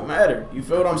really don't matter. You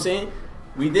feel what I'm saying?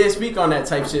 We did speak on that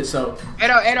type shit, so. Hey,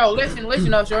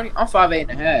 listen up, shorty. I'm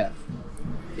 5'8.5".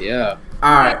 Yeah.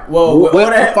 All right. Well, with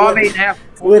 5'8.5".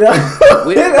 With all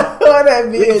that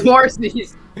being,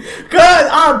 cause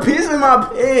I'm pissing my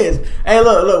pants. Hey,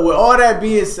 look. With all that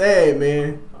being said,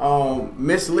 man,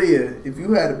 Miss Leah, if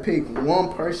you had to pick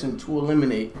one person to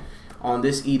eliminate on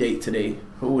this edate today,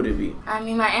 who would it be? I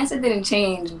mean, my answer didn't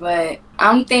change, but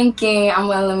I'm thinking I'm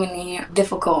gonna eliminate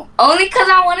difficult. Only cause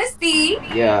I wanna see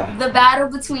the battle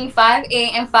between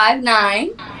 5'8" and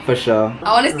 5'9". For sure.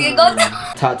 I wanna see it go down.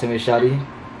 Talk to me, shawty.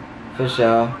 For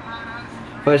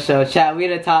sure. Chat, we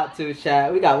the top 2,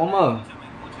 chat. We got one more.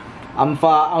 I'm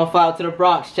fly out to the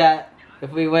Bronx, chat.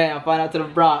 If we win, I'm flying out to the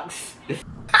Bronx.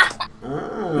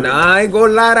 Nah, I ain't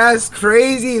gonna lie, that's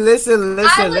crazy. Listen. Nah,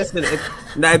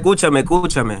 escúchame, por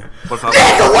favor. What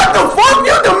the fuck,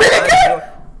 you Dominican?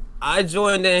 I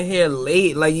joined in here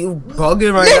late, like you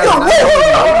bugging right now.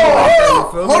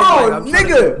 Hold on,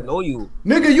 nigga. Know you.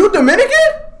 Nigga, you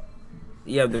Dominican?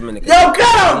 Yeah, I'm Dominican. Yo,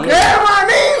 come, I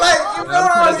mean, like, you know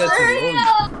what I'm saying?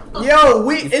 Yo,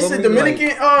 it's a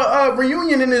Dominican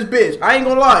reunion in this bitch. I ain't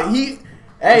gonna lie.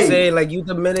 Hey, say like you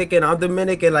Dominican, I'm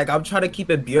Dominican. Like I'm trying to keep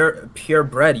it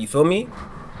purebred. You feel me? You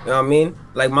know what I mean?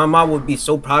 Like my mom would be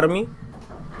so proud of me.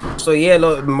 So yeah,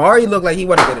 look, Mari looked like he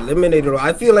want to get eliminated.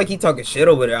 I feel like he talking shit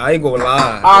over there. I ain't gonna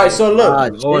lie. All right, so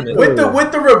look, with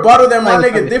the rebuttal that my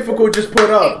nigga difficult just put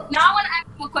up. Now I want to ask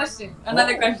him a question.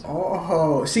 Another question.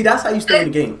 Oh, see, that's how you stay in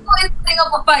the game. Thing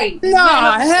up a fight.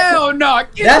 Nah, hell no.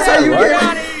 That's how you get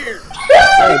out of here.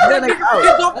 That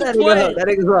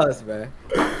nigga's lost, man.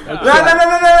 No.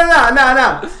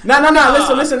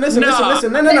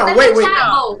 Listen. No. Wait.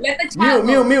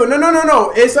 Mute.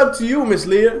 No. It's up to you, Miss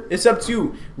Leah. It's up to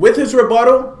you. With his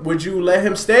rebuttal, would you let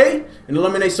him stay and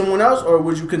eliminate someone else, or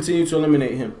would you continue to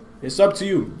eliminate him? It's up to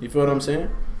you. You feel what I'm saying?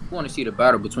 I want to see the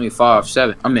battle between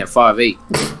 5'7". I mean 5'8"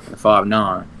 and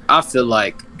 5'9". I feel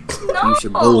like you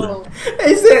should go.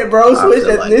 He said, bro, switch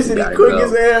ethnicity quick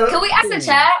as hell. Can we ask the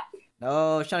chat?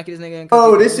 No, she's trying to keep this nigga in.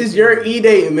 Oh, this is your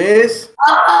e-date, miss.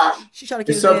 She's trying to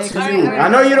keep it's up to you. I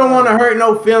know you don't want to hurt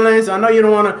no feelings. I know you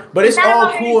don't want to, but it's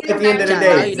all cool at the end of the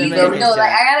day. No,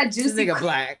 like I got a juicy nigga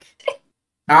black.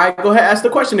 All right, go ahead. Ask the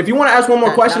question. If you want to ask one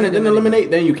more question and then eliminate,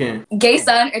 then you can. Gay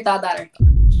son or thought daughter?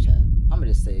 I'm gonna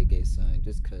just say a gay son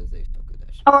just because they fuck with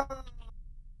that shit.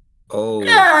 Oh.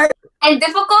 And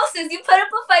difficult, since you put up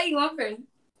a fight, you want first.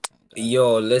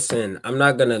 Yo, listen, I'm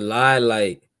not gonna lie,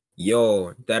 like,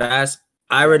 yo, that ass,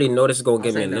 I already know this is gonna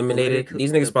get me eliminated.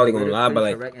 These niggas probably gonna lie, but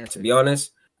like, to be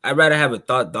honest, I'd rather have a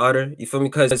thought daughter, you feel me?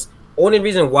 Because only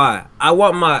reason why, I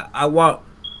want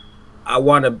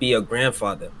to be a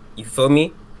grandfather, you feel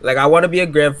me? Like, I want to be a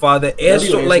grandfather, and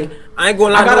so, like, I ain't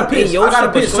gonna lie, I gotta piss,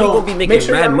 but so gonna be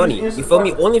making mad money, you feel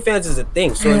me? OnlyFans is a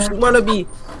thing, so if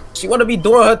she She want to be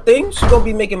doing her thing. She gonna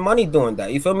be making money doing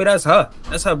that. You feel me? That's her.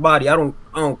 That's her body. I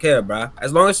don't care, bruh.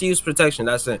 As long as she use protection,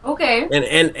 that's it. Okay.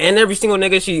 And every single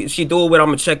nigga she do it with, I'm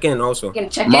gonna check in also. You gonna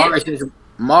check in?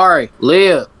 Mari,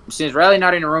 Leah, since Riley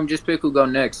not in the room, just pick who go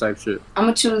next type shit. I'm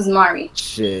gonna choose Mari.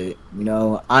 Shit, you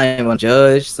know, I ain't a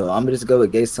judge, so I'm gonna just go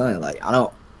with gay son. Like,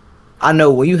 I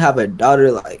know when you have a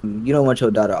daughter, like, you don't want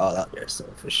your daughter all out there. So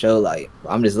for sure, like,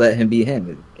 I'm just letting him be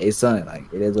him. Gay son, like,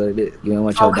 it is what it is. You don't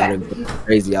want your daughter going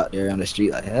crazy out there on the street.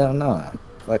 Like, hell no,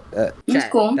 fuck that.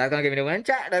 That's cool. That's gonna give me the win.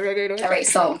 Chat. That's gonna give me the win. All right,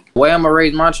 so The way I'm gonna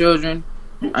raise my children,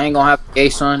 I ain't gonna have a gay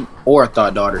son or a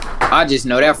thought daughter. I just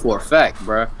know that for a fact,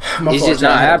 bruh. It's just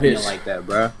not happening like that,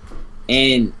 bruh.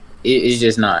 And it's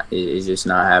just not. It's just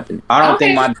not happening. I don't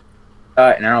think my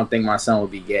and I don't think my son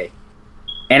would be gay.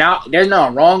 And there's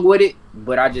nothing wrong with it,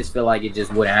 but I just feel like it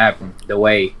just wouldn't happen the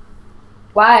way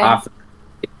I feel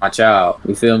like my child.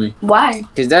 You feel me? Why?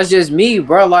 Because that's just me,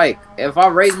 bro. Like, if I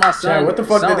raise my son, Chat, what the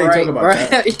fuck did they talk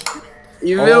about?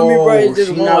 You feel me, bro? It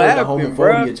just won't happen,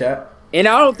 bro. Chat. And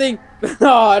I don't think.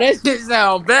 Oh, that just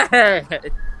sound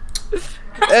bad.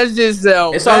 That just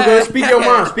sound. It's all good. Speak your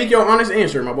mind. Speak your honest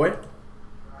answer, my boy.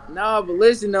 No, but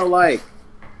listen though, like,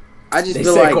 I just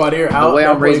feel like the way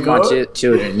I'm raising my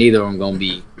children, neither of them gonna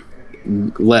be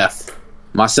left.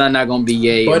 My son not gonna be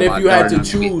gay. But if you had to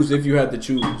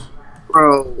choose,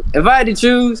 bro, if I had to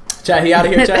choose, chat, he out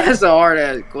of here, chat. That's a hard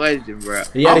ass question, bro.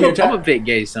 He out of here, chat. I'm gonna pick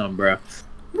gay son, bro.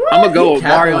 I'm gonna go with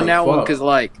Mario on that one, cause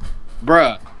like,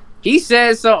 bro, he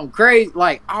said something crazy.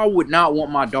 Like, I would not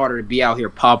want my daughter to be out here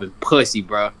popping pussy,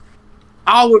 bro.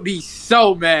 I would be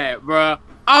so mad, bro.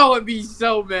 I would be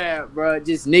so mad, bro.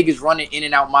 Just niggas running in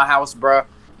and out my house, bro,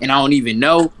 and I don't even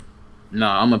know. No,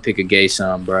 I'm gonna pick a gay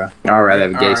son, bro. I'd rather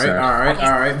have a gay son. All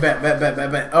right.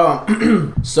 Bet.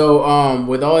 So,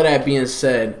 with all that being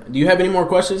said, do you have any more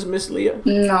questions, Miss Leah?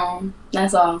 No,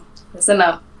 that's all. That's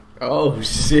enough. Oh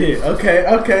shit. Okay.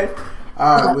 All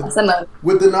right. That's enough.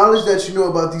 With the knowledge that you know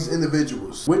about these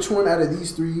individuals, which one out of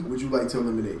these three would you like to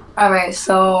eliminate? All right.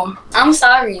 So I'm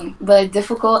sorry, but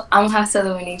difficult. I'm gonna have to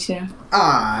eliminate you. All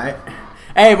right.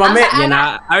 Hey, my man. Yeah,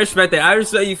 nah, I respect that. I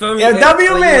respect you. Feel me? Yeah,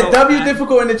 W man. W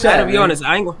difficult in the chat. To be honest,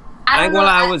 I ain't gonna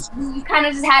lie. You kind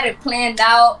of just had it planned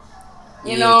out,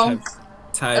 you know,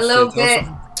 a little bit.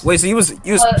 Wait, so you was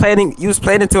planning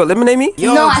to eliminate me?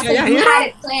 No, I said you had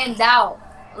it planned out.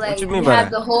 Like, what you mean by that?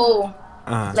 The whole,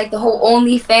 like the whole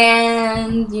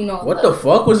OnlyFans, you know. What the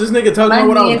fuck was this nigga talking about?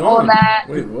 What I was going?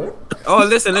 Wait, what? Oh,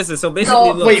 listen. So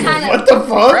basically, look, wait, what the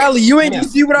fuck? Riley, you ain't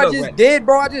see what I just did,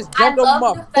 bro? I just jumped on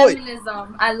my foot.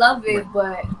 Feminism. I love it,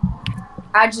 but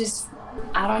I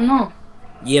don't know.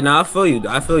 Yeah, nah, I feel you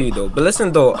though. But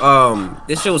listen though,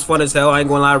 this shit was fun as hell. I ain't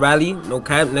gonna lie, Riley. No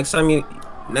cap. Next time you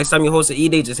host an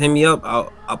edate, just hit me up.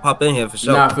 I'll pop in here for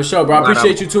sure. Nah, for sure, bro. I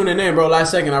appreciate you tuning in, bro. Last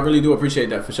second, I really do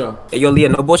appreciate that for sure. Hey, yo, Leah,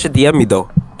 no bullshit. DM me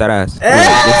though. That ass.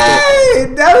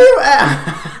 Hey,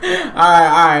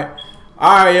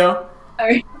 all right, yo.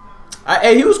 Alright.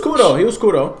 Hey, he was cool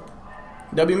though.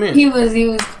 W man. He was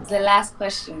the last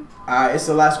question. Alright, it's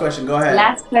the last question. Go ahead.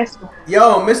 Last question.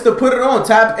 Yo, Mr. Put It On,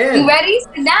 tap in. You ready?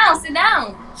 Sit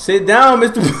down. Sit down,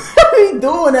 Mr. He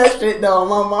doing that shit though.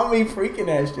 My mommy freaking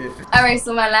that shit. Alright,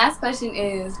 so my last question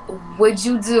is, would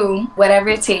you do whatever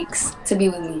it takes to be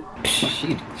with me?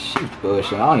 She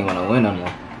bullshit. I don't even want to win no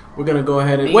more. We're gonna go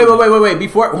ahead and wait.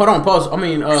 Before, hold on, pause. I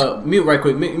mean, mute right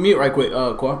quick.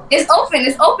 Qua. It's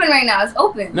open right now. It's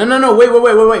open. No.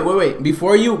 Wait.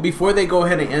 Before they go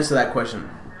ahead and answer that question,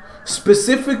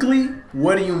 specifically,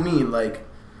 what do you mean?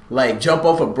 Like jump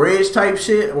off a bridge type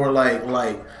shit, or like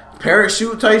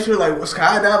parachute type shit, like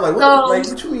skydive? Like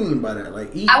what you mean by that?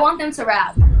 Like eat? I want them to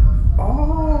rap.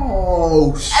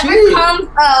 Oh shit! Whatever comes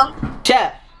up.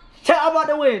 Chat, I'm about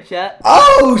to win. Chat.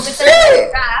 Oh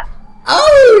shit!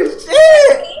 Oh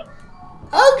shit!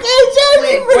 Okay,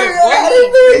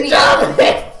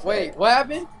 Wait, what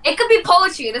happened? It could be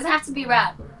poetry. It doesn't have to be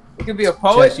rap. It could be a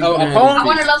poet. A poem. I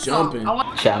want a love song.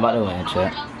 Chat, I'm about to win.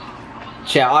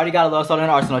 Chat, I already got a love song in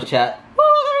Arsenal. Chat.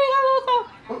 I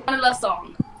want a love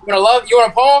song. You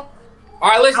want a poem? All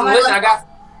right, listen. I got.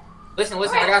 Listen. I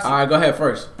got you. All right, go ahead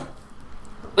first.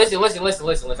 Listen.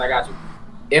 I got you.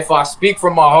 If I speak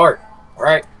from my heart, all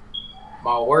right,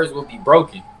 my words will be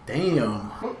broken.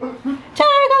 Damn.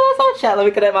 Chat, let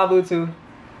me connect my Bluetooth.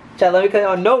 Chat, let me connect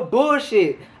on no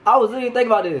bullshit. I was literally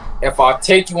thinking about this. If I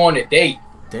take you on a date.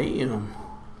 Damn.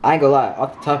 I ain't gonna lie,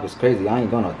 off the top it's crazy. I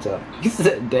ain't going on the top. You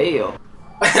said damn.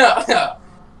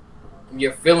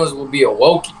 Your feelings will be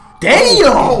awoken.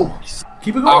 Damn.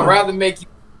 Keep it going. I'd rather make you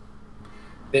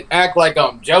than act like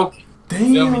I'm joking.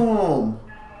 Damn.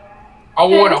 I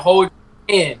want to hold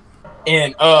you in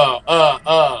and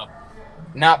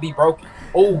not be broken.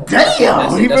 Oh,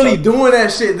 damn! He really doing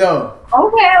that shit though.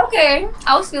 Okay.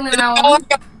 I was feeling that one.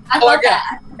 I thought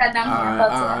that.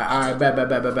 Alright, bet.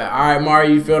 Alright,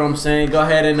 Mario, you feel what I'm saying? Go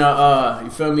ahead and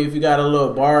you feel me? If you got a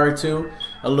little bar or two,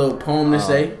 a little poem to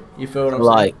say, you feel what I'm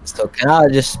saying? So can I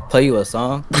just play you a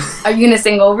song? Are you gonna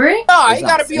sing over it? No, you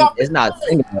gotta be off. It's not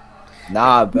singing.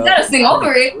 Nah, bro. You gotta sing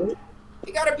over it.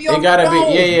 You gotta be. It gotta be,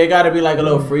 it gotta be like a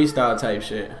little freestyle type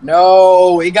shit.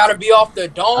 No, it gotta be off the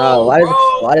dome.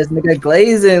 Why this nigga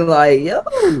glazing like yo?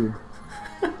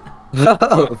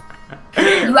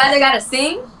 You either gotta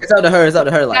sing. It's up to her. You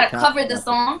Like, gotta cover the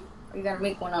song, or you gotta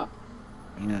make one up.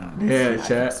 Yeah,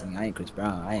 chat. I ain't Chris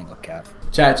Brown. I ain't gonna cap.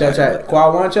 Chat.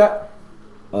 Quad one, chat.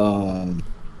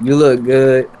 You look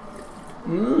good.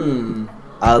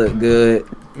 I look good.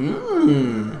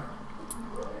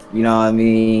 You know what I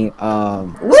mean?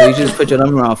 So you just put your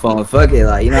number on phone. Fuck it,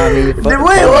 like you know what I mean? Wait,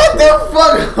 what the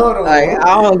fuck? Hold on. Like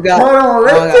I don't got. Hold on.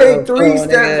 Let's take 3 phone,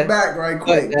 steps nigga. back right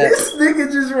quick. This nigga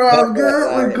just robbed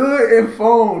good with good and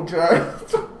phone, Trey.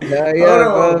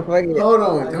 Hold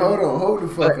on. Hold the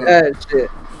fuck up. That shit.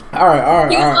 All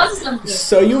right.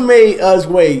 So you made us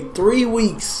wait 3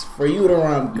 weeks for you to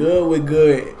rhyme good with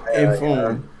good and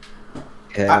phone.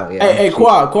 Hey,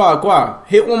 Quad.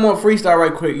 Hit one more freestyle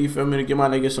right quick. You feel me? To give my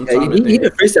nigga some time. He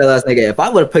did freestyle last nigga. If I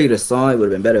would have played you the song, it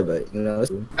would have been better. But you know,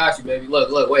 got you, baby.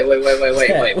 Look. Wait. What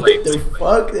the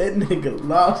fuck? That nigga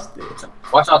lost it.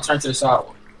 Watch out. Turn to the side.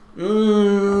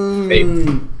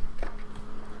 Baby.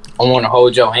 I want to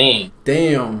hold your hand.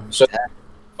 Damn. So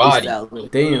body.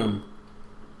 Damn.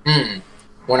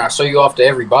 When I show you off to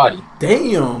everybody.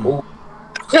 Damn. Wait.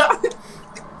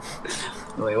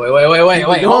 Hold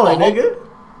on, nigga.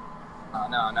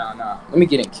 No. Let me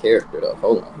get in character though.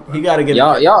 Hold on. He gotta get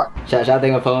y'all. Chat,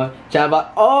 think of a poem. Chat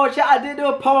about. Oh, chat, I did do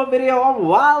a poem video. I'm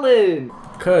wildin'.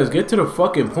 Cuz, get to the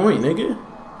fucking point, nigga.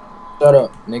 Shut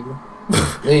up, nigga.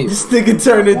 This nigga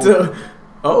turned into.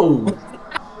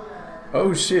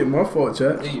 Oh shit, my fault,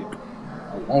 chat. I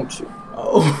want you.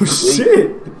 Oh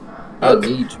shit. I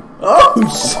need you. Oh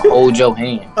shit. Hold your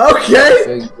hand. Okay.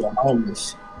 Show you to the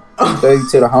homies. Show you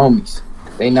to the homies.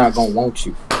 They not gonna want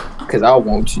you. Cause I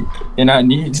want you. And I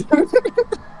need you.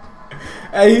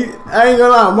 Hey, I ain't gonna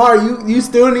lie, Mark, you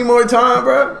still need more time,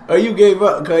 bro? Or you gave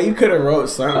up? Cause you could have wrote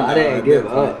something. I didn't give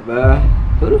up, bro.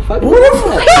 Who the fuck?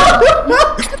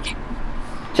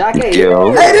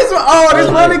 Yo. Hey, this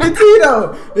my nigga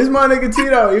Tito. This my nigga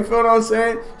Tito. You feel what I'm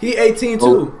saying? He 18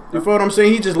 too. You feel what I'm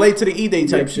saying? He just late to the edate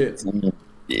type shit.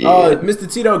 Yeah. Mr.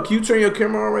 Tito, can you turn your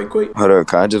camera on right quick? Hold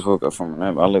up, I just woke up from a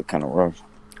nap. I look kind of rough.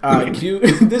 Cute.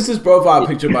 This is profile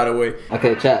picture, by the way.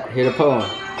 Okay, chat. Hear the poem.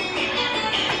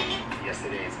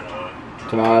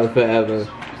 Tomorrow's forever.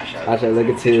 I shall look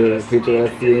into the future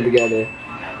us being together.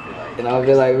 And I'll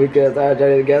be like, we could start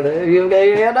journey together. You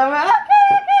okay?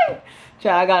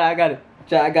 Chat, I got it.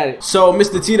 Chat, I got it. So,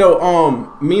 Mr. Tito,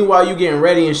 meanwhile you getting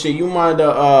ready and shit, you mind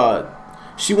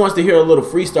she wants to hear a little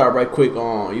freestyle right quick.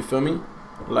 You feel me?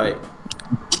 Like,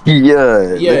 yeah,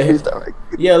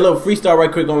 a little freestyle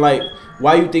right quick on like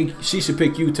why you think she should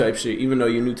pick you type shit, even though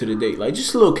you're new to the date. Like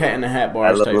just a little cat in the hat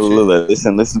bars type shit.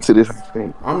 Listen to this.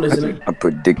 I'm listening. I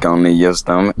put dick on your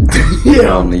stomach.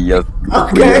 Yeah. On your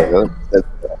okay.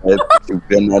 You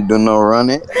better not do no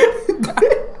running.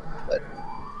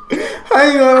 I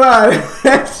ain't gonna lie,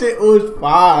 that shit was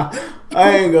fire.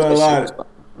 I ain't gonna lie,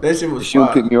 that shit was fire.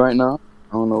 She pick me right now.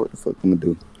 I don't know what the fuck I'm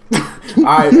gonna do.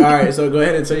 all right. So go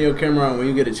ahead and turn your camera on when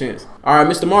you get a chance. All right,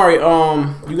 Mr. Mari,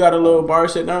 you got a little bar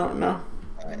sit down now?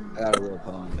 All right, I got a little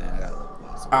poem, man.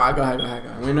 Go ahead.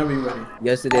 Whenever you're ready.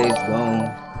 Yesterday's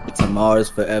gone. Tomorrow's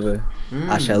forever.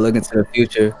 I shall look into the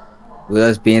future with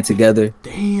us being together.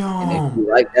 Damn. And if you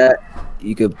like that,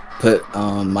 you could put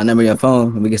my number in your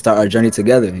phone and we can start our journey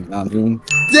together. You know what I mean?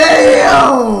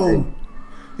 Damn.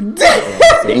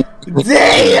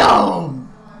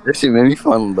 That shit made me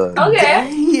fall in love. Okay.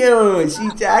 Damn, she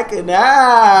jacking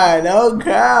out. No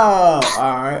crap.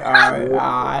 All right.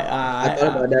 I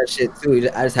thought about that shit too.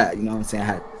 I just had, you know what I'm saying? I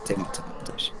had to take my time with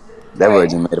that shit. That boy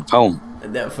just made a poem.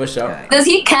 That for sure. Does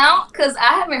he count? Cause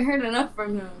I haven't heard enough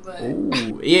from him. But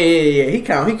ooh, yeah. He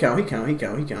count.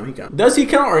 Does he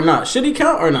count or not? Should he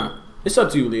count or not? It's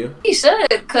up to you, Leah. He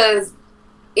should, cause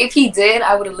if he did,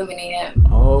 I would eliminate him.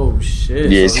 Oh shit.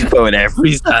 Yeah, she going that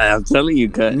freestyle. I'm telling you,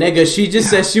 cut. Nigga, she just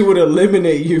said she would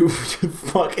eliminate you. You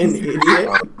fucking idiot.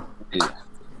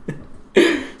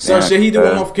 So should he do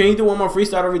one more? Can he do one more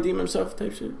freestyle to redeem himself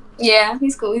type shit? Yeah,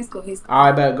 he's cool. All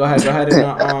right, bet. Go ahead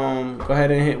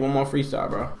and hit one more freestyle,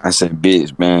 bro. I said,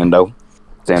 bitch, man, though.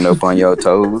 Stand up on your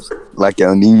toes, like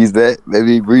your knees that.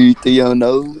 Baby, breathe through your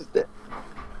nose. That.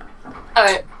 All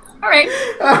right. All right.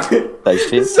 Like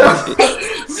shit. So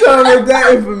with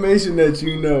that information that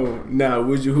you know now,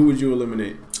 who would you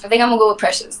eliminate? I think I'm gonna go with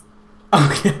Precious.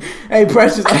 Okay. Hey,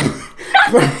 Precious.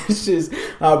 Precious.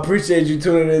 I appreciate you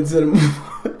tuning into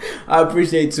the. I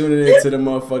appreciate tuning into the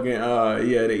motherfucking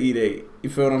the edate. You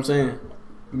feel what I'm saying?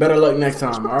 Better luck next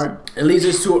time. All right. It leads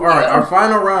us to our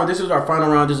final round. This is our final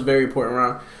round. This is a very important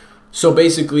round. So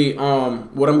basically,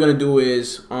 what I'm gonna do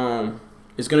is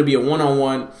it's gonna be a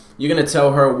one-on-one. You're gonna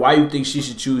tell her why you think she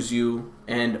should choose you,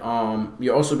 and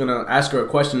you're also gonna ask her a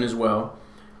question as well,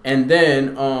 and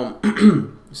then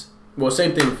well,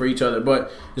 same thing for each other,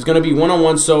 but it's gonna be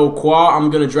one-on-one. So Qua, I'm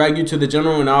gonna drag you to the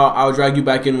general, and I'll drag you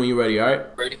back in when you're ready. All right?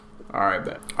 Ready. All right,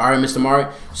 bet. All right, Mr. Mari.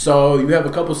 So you have a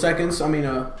couple seconds.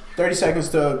 30 seconds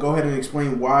to go ahead and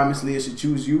explain why Miss Leah should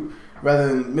choose you rather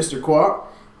than Mr. Qua.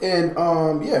 And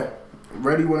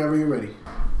ready whenever you're ready.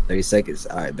 30 seconds.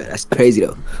 All right, bet. That's crazy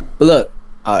though. But look.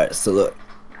 All right. So look.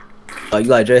 You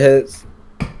like dreadheads?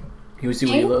 You see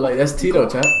what you look like? That's Tito,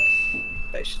 chat.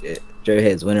 That shit.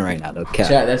 Dreadhead's winning right now though. Cap.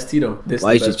 Chat, that's Tito.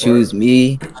 Why you should choose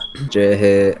me?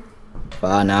 Dreadhead.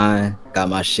 5'9", got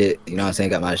my shit, you know what I'm saying?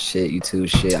 Got my shit, YouTube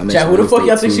shit. Chat, who the fuck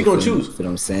y'all think she gonna choose? You know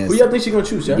what I'm saying? Who y'all think she gonna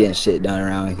choose, chat? Getting shit done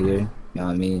around here, you know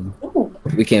what I mean? Ooh.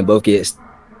 We can't both get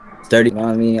sturdy, you know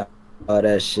what I mean? All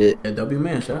that shit. Yeah, W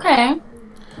man, chat. Okay.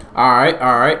 Alright,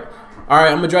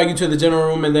 I'm gonna drag you to the general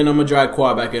room and then I'm gonna drag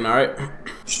Qua back in, alright?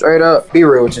 Straight up, be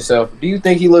real with yourself. Do you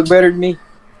think he look better than me?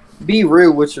 Be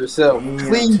real with yourself.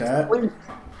 Please, please.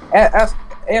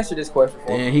 Answer this question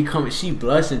for me. And he coming. She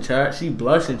blushing, chat. She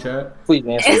blushing, chat. Please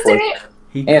answer the question.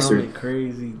 He coming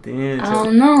crazy. Damn. I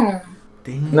don't know.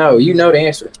 Damn. No, you know the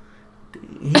answer.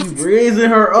 He raising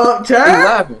her up, chat. He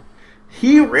laughing.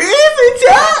 He raising,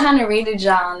 chat. I'm trying to rate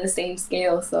y'all on the same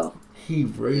scale, so. He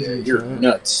raising, you're chat.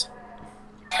 Nuts.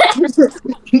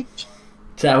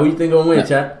 Chat, who you think gonna win,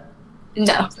 chat?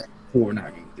 No. We're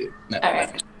not gonna do it. No. All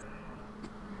right.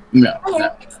 No.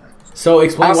 No. So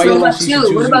explain why you think she should choose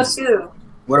you. What about you?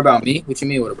 What about me? What you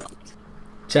mean? What about me?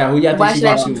 Chat, who y'all think she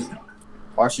gonna choose?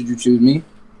 Why should you choose me?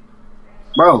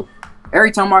 Bro,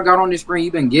 every time I got on this screen,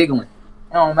 you been giggling.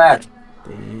 It don't matter.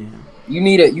 Damn. You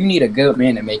need a good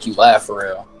man to make you laugh for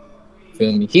real.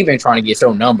 Feel me? He been trying to get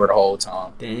your number the whole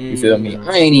time. Damn. You feel me?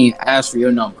 I ain't even asked for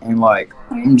your number. And like,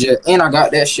 and I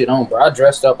got that shit on, bro. I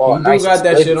dressed up all nice. You got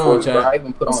that shit on, chat. I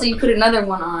even put on. So you put another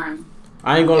one on.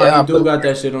 I ain't gonna lie, you do got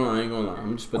that shit on. I ain't gonna lie.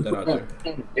 I'm just put that out there.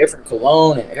 Different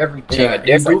cologne and everything. Yeah, a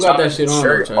different you do got that shit on,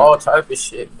 shirt, all type of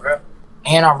shit, bro.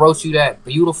 And I wrote you that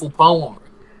beautiful poem, bro.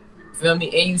 Feel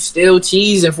me? And you still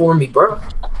cheesing for me, bro.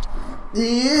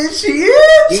 Yeah, she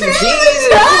is. You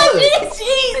cheesing.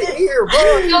 Here,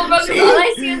 bro. No, bro, all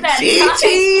I see is that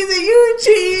cheesing. You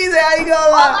cheesing. I ain't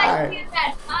gonna lie. All I see is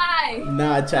that tie.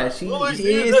 Nah, chat. She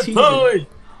is cheesing.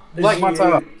 You like my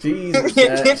top? Jesus,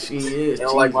 chat. She is. You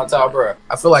don't like my top, bro?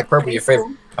 I feel like purple your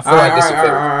favorite. I feel like this your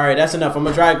favorite. All right, that's enough. I'm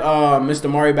gonna drag Mr.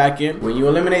 Mari back in. When you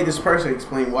eliminate this person,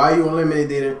 explain why you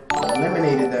eliminated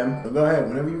them. So go ahead,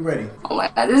 whenever you're ready. Oh my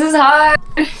god, this is hard.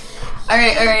 All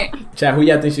right. Chat, who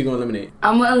y'all think she gonna eliminate?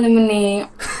 I'm gonna eliminate.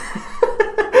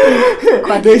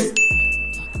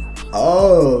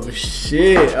 Oh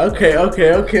shit. Okay. All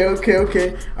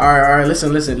right.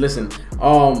 Listen.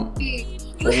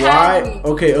 Why?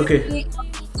 Okay.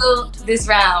 This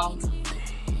round.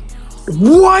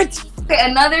 What? Okay,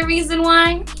 another reason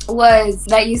why was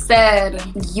that you said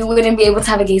you wouldn't be able to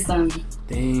have a gay son.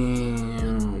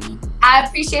 Damn. I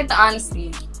appreciate the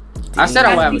honesty. I said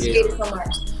I would have a gay son.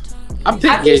 I'm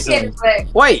picking gay son.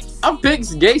 Wait, I'm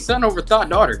picking gay son over thought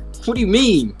daughter. What do you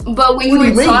mean? But when you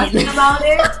were talking about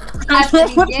it at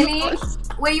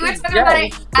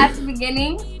the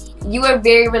beginning, you were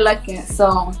very reluctant.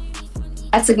 So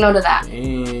I took note of that.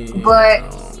 Damn. But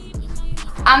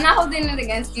I'm not holding it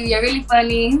against you. You're really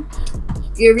funny.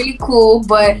 You're really cool.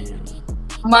 But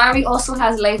Mari also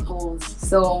has life goals.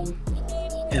 So,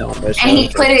 and he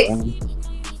put it,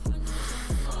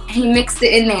 he mixed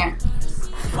it in there.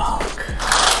 Fuck.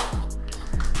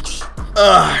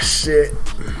 Shit.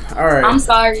 All right. I'm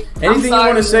sorry. Anything you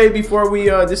want to say before we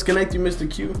disconnect you, Mr.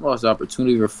 Q? Lost the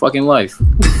opportunity of your fucking life.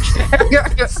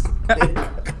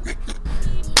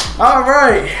 All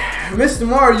right, Mr.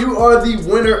 Mar, you are the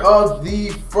winner of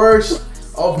the first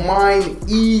of mine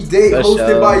edate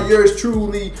hosted by yours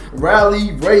truly,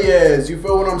 Rally Reyes. You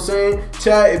feel what I'm saying?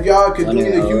 Chat, if y'all could do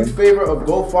me the huge favor of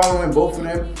go following both of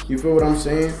them. You feel what I'm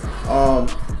saying?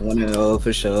 1-0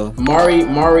 for sure. Mari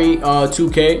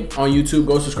 2K on YouTube.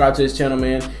 Go subscribe to his channel,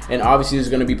 man. And obviously it's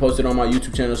gonna be posted on my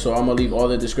YouTube channel, so I'm gonna leave all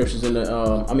the descriptions in the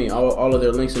all of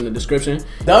their links in the description.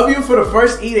 W for the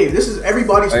first edate. This is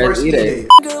everybody's first edate.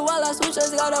 While I switch,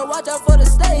 I gotta watch out for the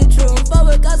stage room.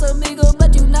 But because of me,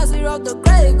 but you not glass, we rock the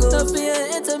Grey Goose. The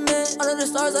being intimate, under the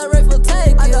stars I rake for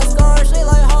take. I got scars, shit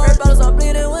like heart. Bottles I'm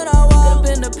bleeding when I walk. Could've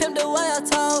been the pimp the way I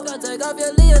talk. Gotta take off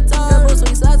your leotard. Got more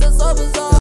swing sides, that's so bizarre.